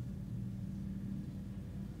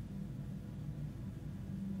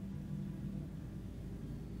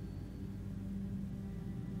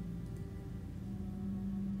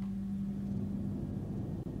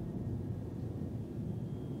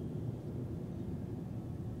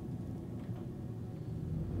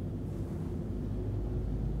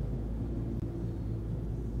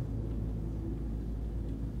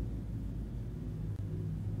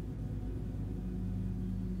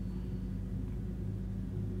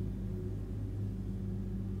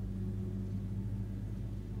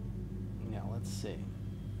 let's see.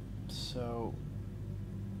 So,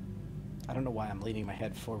 I don't know why I'm leaning my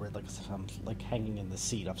head forward like I'm like hanging in the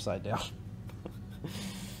seat upside down.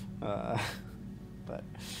 But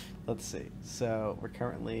let's see. So we're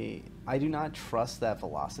currently, I do not trust that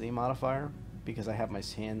velocity modifier because I have my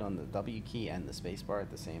hand on the W key and the space bar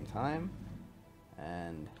at the same time.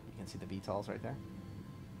 And you can see the VTOLs right there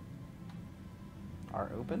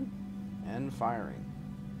are open and firing.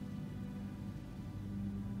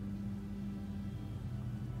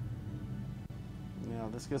 You know,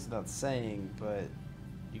 this goes without saying, but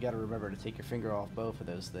you got to remember to take your finger off both of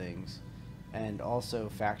those things, and also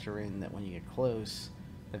factor in that when you get close,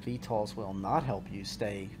 the VTOLs will not help you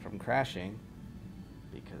stay from crashing,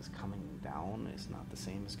 because coming down is not the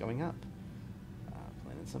same as going up.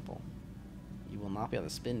 Plain and simple. You will not be able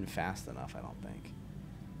to spin fast enough, I don't think.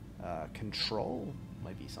 Control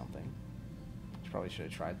might be something. Probably should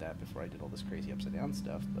have tried that before I did all this crazy upside down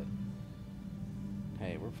stuff, but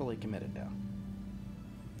hey, we're fully committed now.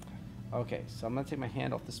 Okay, so I'm going to take my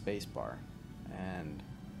hand off the space bar, and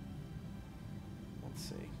let's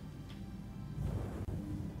see.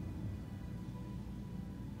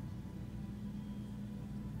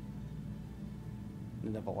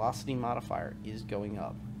 And the velocity modifier is going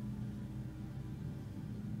up.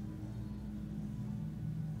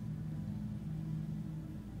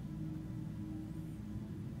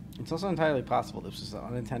 It's also entirely possible this was an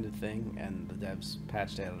unintended thing and the devs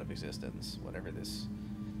patched it out of existence, whatever this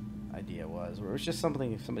idea was, or it was just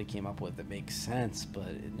something somebody came up with that makes sense, but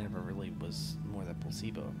it never really was more than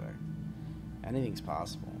placebo effect. Anything's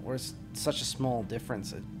possible, or it's such a small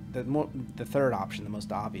difference. The third option, the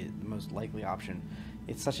most obvious, the most likely option,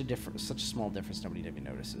 it's such a small difference nobody even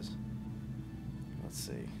notices. Let's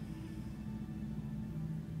see.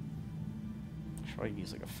 I should probably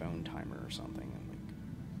use like a phone timer or something and like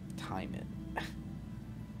time it.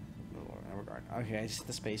 Okay, I just hit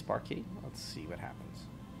the space bar key. Let's see what happens.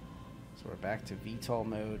 So we're back to VTOL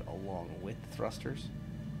mode along with thrusters.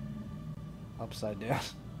 Upside down.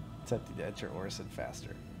 Attempting to enter Orison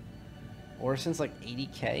faster. Orison's like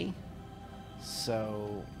 80k,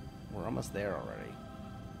 so we're almost there already.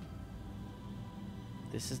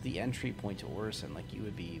 This is the entry point to Orison. Like, you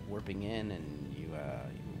would be warping in, and you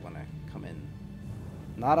would want to come in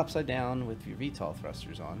not upside down with your VTOL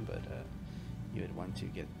thrusters on, but you would want to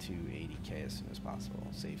get to 80k as soon as possible,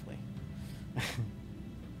 safely.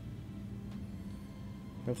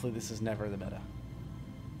 Hopefully this is never the meta.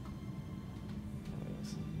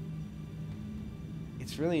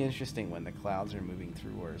 It's really interesting when the clouds are moving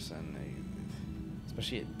through Orison,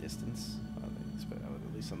 especially at distance,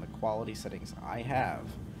 at least on the quality settings I have.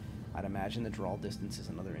 I'd imagine the draw distances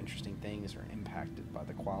and other interesting things are impacted by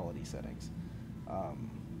the quality settings.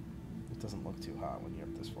 It doesn't look too hot when you're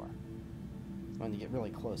up this far. When you get really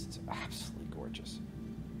close, it's absolutely gorgeous.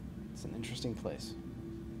 It's an interesting place.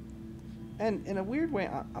 And in a weird way,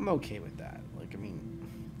 I'm okay with that. Like, I mean,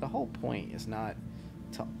 the whole point is not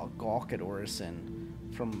to gawk at Orison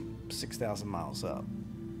from 6,000 miles up.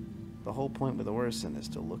 The whole point with Orison is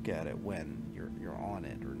to look at it when you're on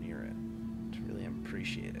it or near it, to really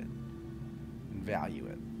appreciate it and value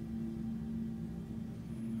it.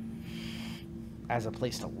 As a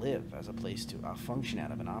place to live, as a place to function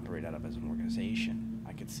out of and operate out of as an organization,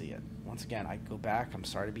 I could see it. Once again, I go back, I'm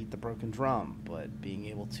sorry to beat the broken drum, but being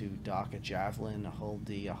able to dock a Javelin, a hull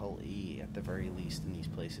D, a hull E, at the very least in these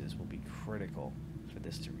places will be critical for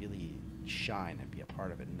this to really shine and be a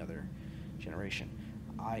part of it another generation.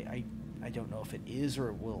 I don't know if it is or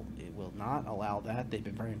it will not allow that. They've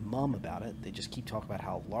been very mum about it. They just keep talking about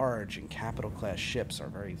how large and capital class ships are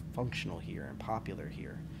very functional here and popular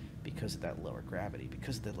here because of that lower gravity.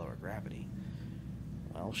 Because of the lower gravity,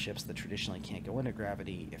 well, ships that traditionally can't go into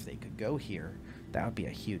gravity, if they could go here, that would be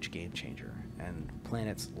a huge game changer. And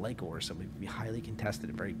planets like Orison would be highly contested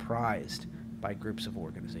and very prized by groups of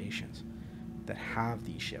organizations that have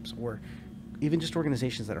these ships, or even just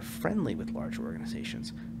organizations that are friendly with large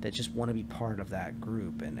organizations that just want to be part of that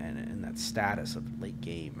group and that status of late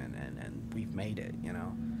game and we've made it, you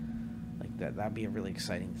know, like that'd be a really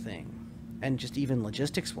exciting thing. And just even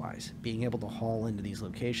logistics wise, being able to haul into these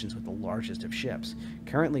locations with the largest of ships.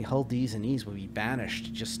 Currently hull Ds and Es would be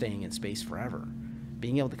banished just staying in space forever.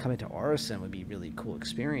 Being able to come into Orison would be a really cool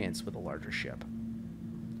experience with a larger ship.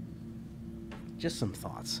 Just some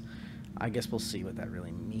thoughts. I guess we'll see what that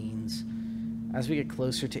really means. As we get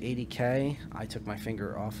closer to 80k, I took my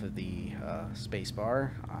finger off of the space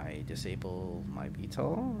bar. I disable my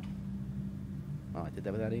VTOL. Oh, I did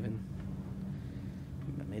that without even...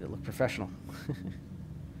 I made it look professional.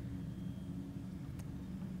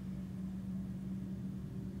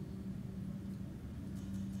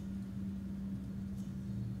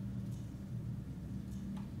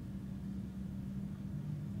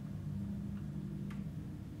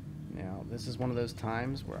 this is one of those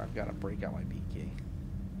times where I've got to break out my beat key.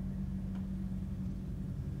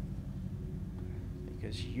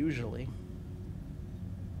 Because usually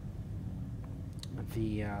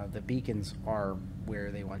the beacons are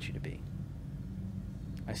where they want you to be.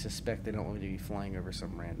 I suspect they don't want me to be flying over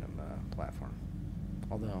some random platform.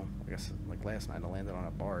 Although, I guess, like last night, I landed on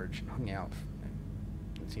a barge and hung out.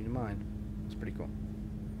 Didn't seem to mind. It's pretty cool.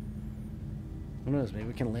 Who knows? Maybe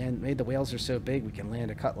we can land. Maybe the whales are so big we can land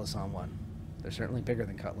a cutlass on one. They're certainly bigger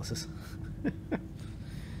than cutlasses.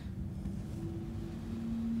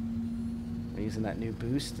 We're using that new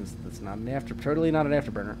boost. It's not an totally not an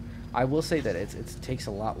afterburner. I will say that it takes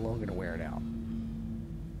a lot longer to wear it out.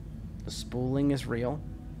 The spooling is real,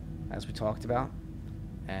 as we talked about,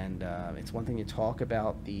 and it's one thing to talk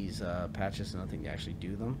about these patches, another thing to actually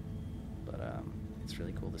do them. But it's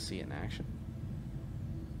really cool to see it in action.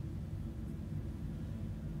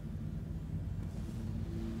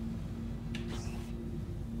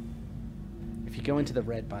 If you go into the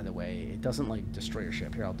red, by the way, it doesn't like destroy your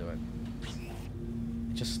ship. Here, I'll do it.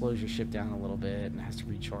 It just slows your ship down a little bit and it has to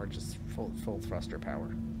recharge its full thruster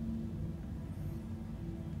power.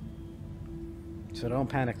 So don't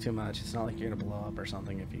panic too much. It's not like you're gonna blow up or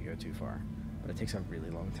something if you go too far. But it takes a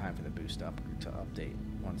really long time for the boost to update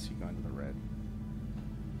once you go into the red.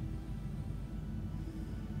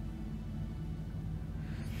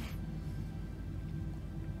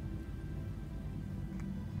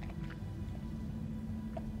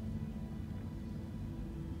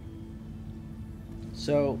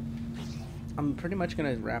 So, I'm pretty much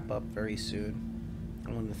going to wrap up very soon. I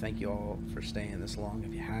wanted to thank you all for staying this long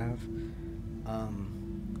if you have.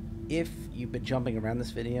 If you've been jumping around this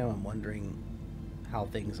video and wondering how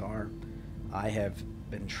things are, I have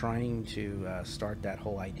been trying to start that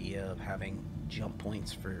whole idea of having jump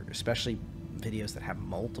points for especially videos that have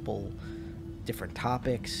multiple different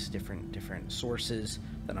topics, different sources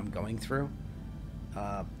that I'm going through.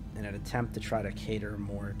 In an attempt to try to cater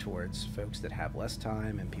more towards folks that have less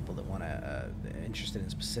time and people that want to interested in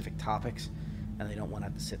specific topics and they don't want to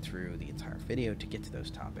have to sit through the entire video to get to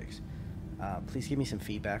those topics. Please give me some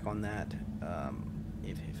feedback on that.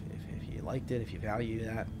 If you liked it, if you value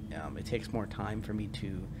that, it takes more time for me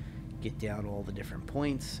to get down all the different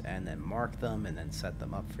points and then mark them and then set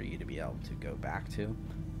them up for you to be able to go back to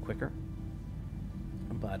quicker.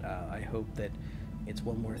 But I hope that it's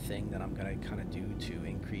one more thing that I'm going to kind of do to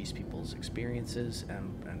increase people's experiences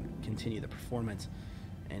and continue the performance.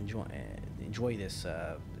 Enjoy this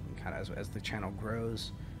kind of as the channel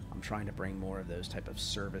grows. I'm trying to bring more of those type of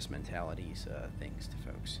service mentalities things to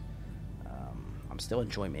folks. I'm still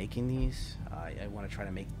enjoy making these. I want to try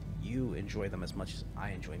to make you enjoy them as much as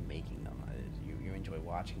I enjoy making them. You enjoy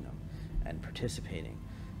watching them and participating.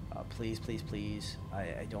 Please, please, please.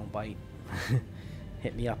 I don't bite.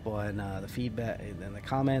 Hit me up on the feedback in the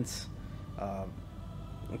comments,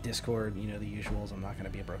 Discord, you know, the usuals. I'm not going to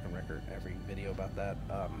be a broken record every video about that,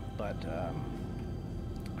 but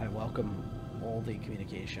I welcome all the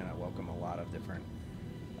communication. I welcome a lot of different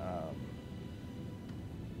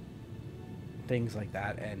things like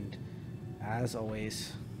that, and as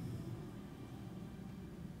always,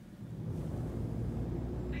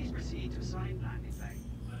 Please proceed to assigned landing bay.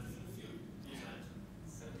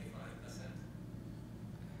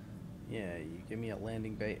 yeah, you give me a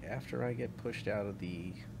landing bay after I get pushed out of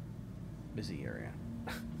the busy area.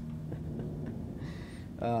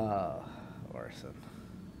 Orison.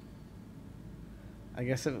 I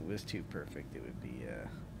guess if it was too perfect, it would be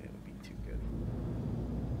too good.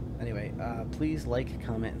 Anyway, please like,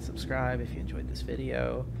 comment, and subscribe if you enjoyed this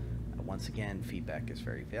video. Once again, feedback is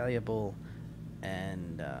very valuable,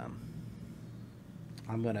 and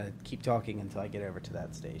I'm gonna keep talking until I get over to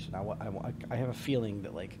that station. I have a feeling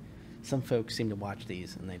that like some folks seem to watch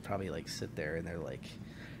these and they probably like sit there and they're like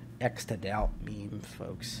X to doubt meme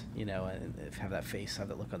folks, you know, and have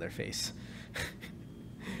that look on their face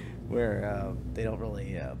where they don't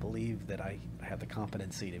really believe that I have the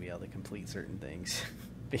competency to be able to complete certain things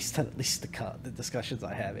based on at least the discussions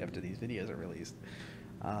I have after these videos are released.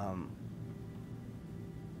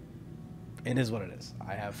 It is what it is.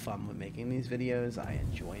 I have fun with making these videos. I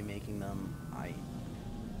enjoy making them. I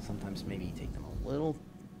sometimes maybe take them a little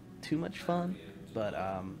too much fun, but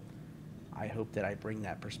I hope that I bring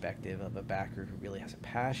that perspective of a backer who really has a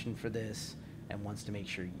passion for this and wants to make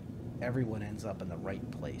sure everyone ends up in the right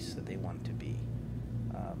place that they want to be.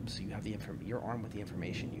 So you have you're armed with the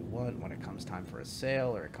information you want when it comes time for a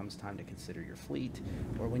sale, or it comes time to consider your fleet,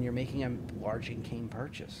 or when you're making a large in-game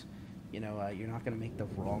purchase. You know, you're not going to make the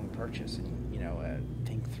wrong purchase, and you know,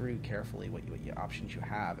 think through carefully what options you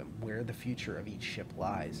have and where the future of each ship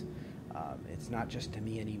lies. It's not just to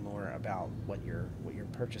me anymore about what you're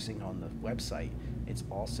purchasing on the website. It's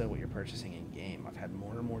also what you're purchasing in game. I've had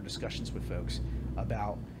more and more discussions with folks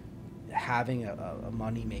about having a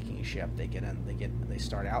money making ship. They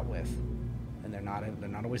start out with, and they're not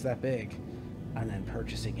always that big, and then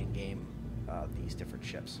purchasing in game these different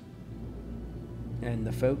ships. And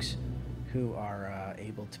the folks who are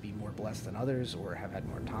able to be more blessed than others, or have had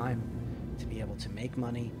more time to be able to make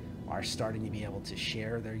money, are starting to be able to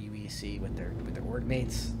share their UEC with their org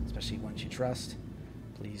mates, especially ones you trust.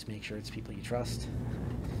 Please make sure it's people you trust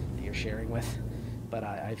that you're sharing with. But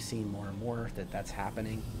I've seen more and more that that's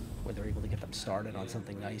happening, where they're able to get them started on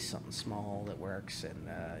something nice, something small that works. And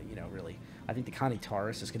you know, really, I think the Connie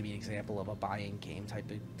Taurus is going to be an example of a buy-in game type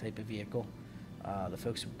of vehicle. The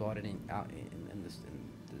folks who bought it in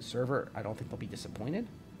the server, I don't think they'll be disappointed.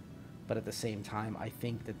 But at the same time, I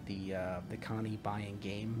think that the Connie buy-in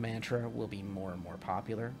game mantra will be more and more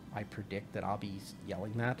popular. I predict that I'll be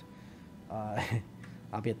yelling that.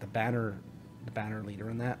 I'll be at the banner leader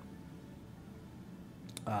in that.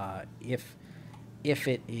 If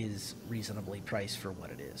it is reasonably priced for what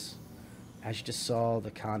it is. As you just saw,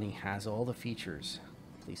 the Connie has all the features.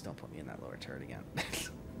 Please don't put me in that lower turret again.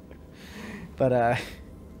 But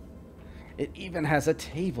it even has a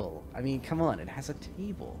table. I mean, come on, it has a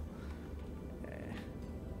table.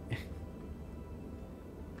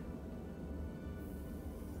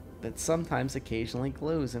 That sometimes occasionally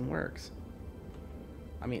glows and works.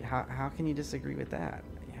 I mean, how can you disagree with that?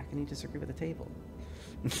 How can you disagree with the table?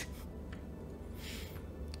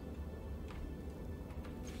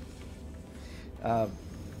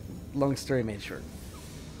 Long story made short.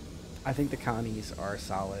 I think the Connies are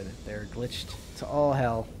solid. They're glitched to all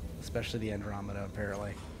hell, especially the Andromeda,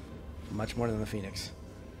 apparently. Much more than the Phoenix.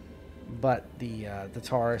 But the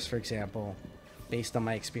Taurus, for example, based on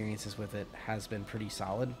my experiences with it, has been pretty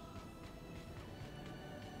solid.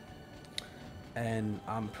 And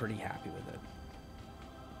I'm pretty happy with it.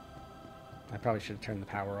 I probably should have turned the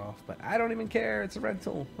power off, but I don't even care. It's a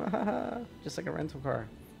rental. Just like a rental car.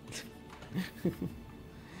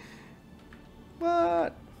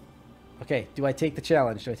 What? Okay, do I take the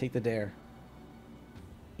challenge? Do I take the dare?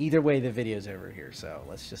 Either way, the video's over here, so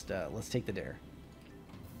let's just let's take the dare.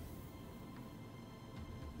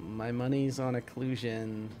 My money's on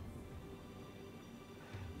occlusion.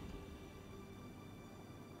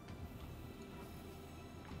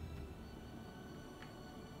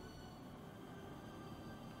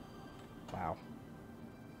 Wow.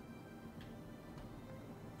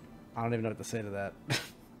 I don't even know what to say to that.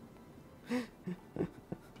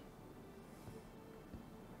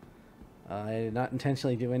 I did not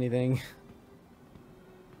intentionally do anything.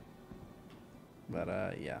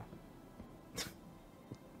 But, yeah.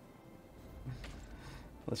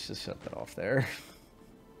 Let's just shut that off there.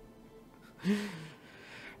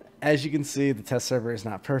 As you can see, the test server is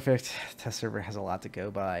not perfect. The test server has a lot to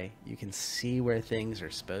go by. You can see where things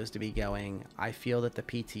are supposed to be going. I feel that the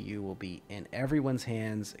PTU will be in everyone's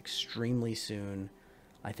hands extremely soon.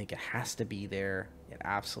 I think it has to be there. It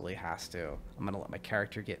absolutely has to. I'm going to let my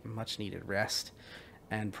character get much needed rest.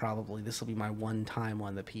 And probably this will be my one time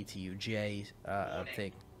on the PTU J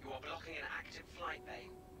thing. You are blocking an active flight bay.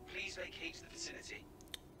 Please vacate the vicinity.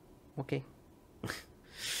 Okay.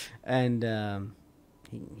 And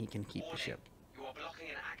he can keep the ship. You are blocking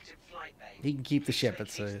an active flight bay. He can keep the ship.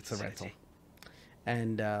 It's a rental.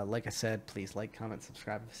 And like I said, please like, comment,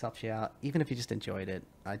 subscribe if this helps you out. Even if you just enjoyed it,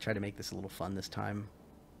 I try to make this a little fun this time.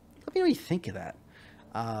 Let me know what you think of that.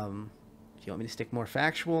 If you want me to stick more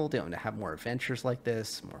factual, do you want me to have more adventures like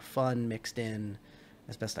this, more fun mixed in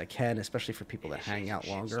as best I can, especially for people that hang out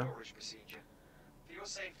longer. For your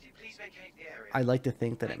safety, please vacate the area. I like to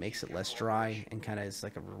think that it makes it less dry and kind of is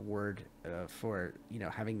like a reward for, you know,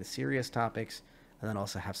 having the serious topics and then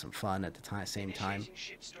also have some fun at the same time.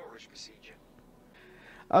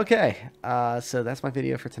 Okay, so that's my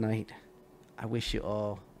video for tonight. I wish you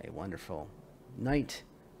all a wonderful night,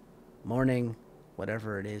 morning,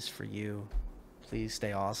 whatever it is for you. Please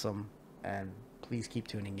stay awesome and please keep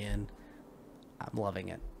tuning in. I'm loving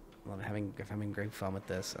it. I'm having great fun with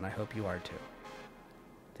this, and I hope you are too.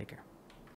 Take care.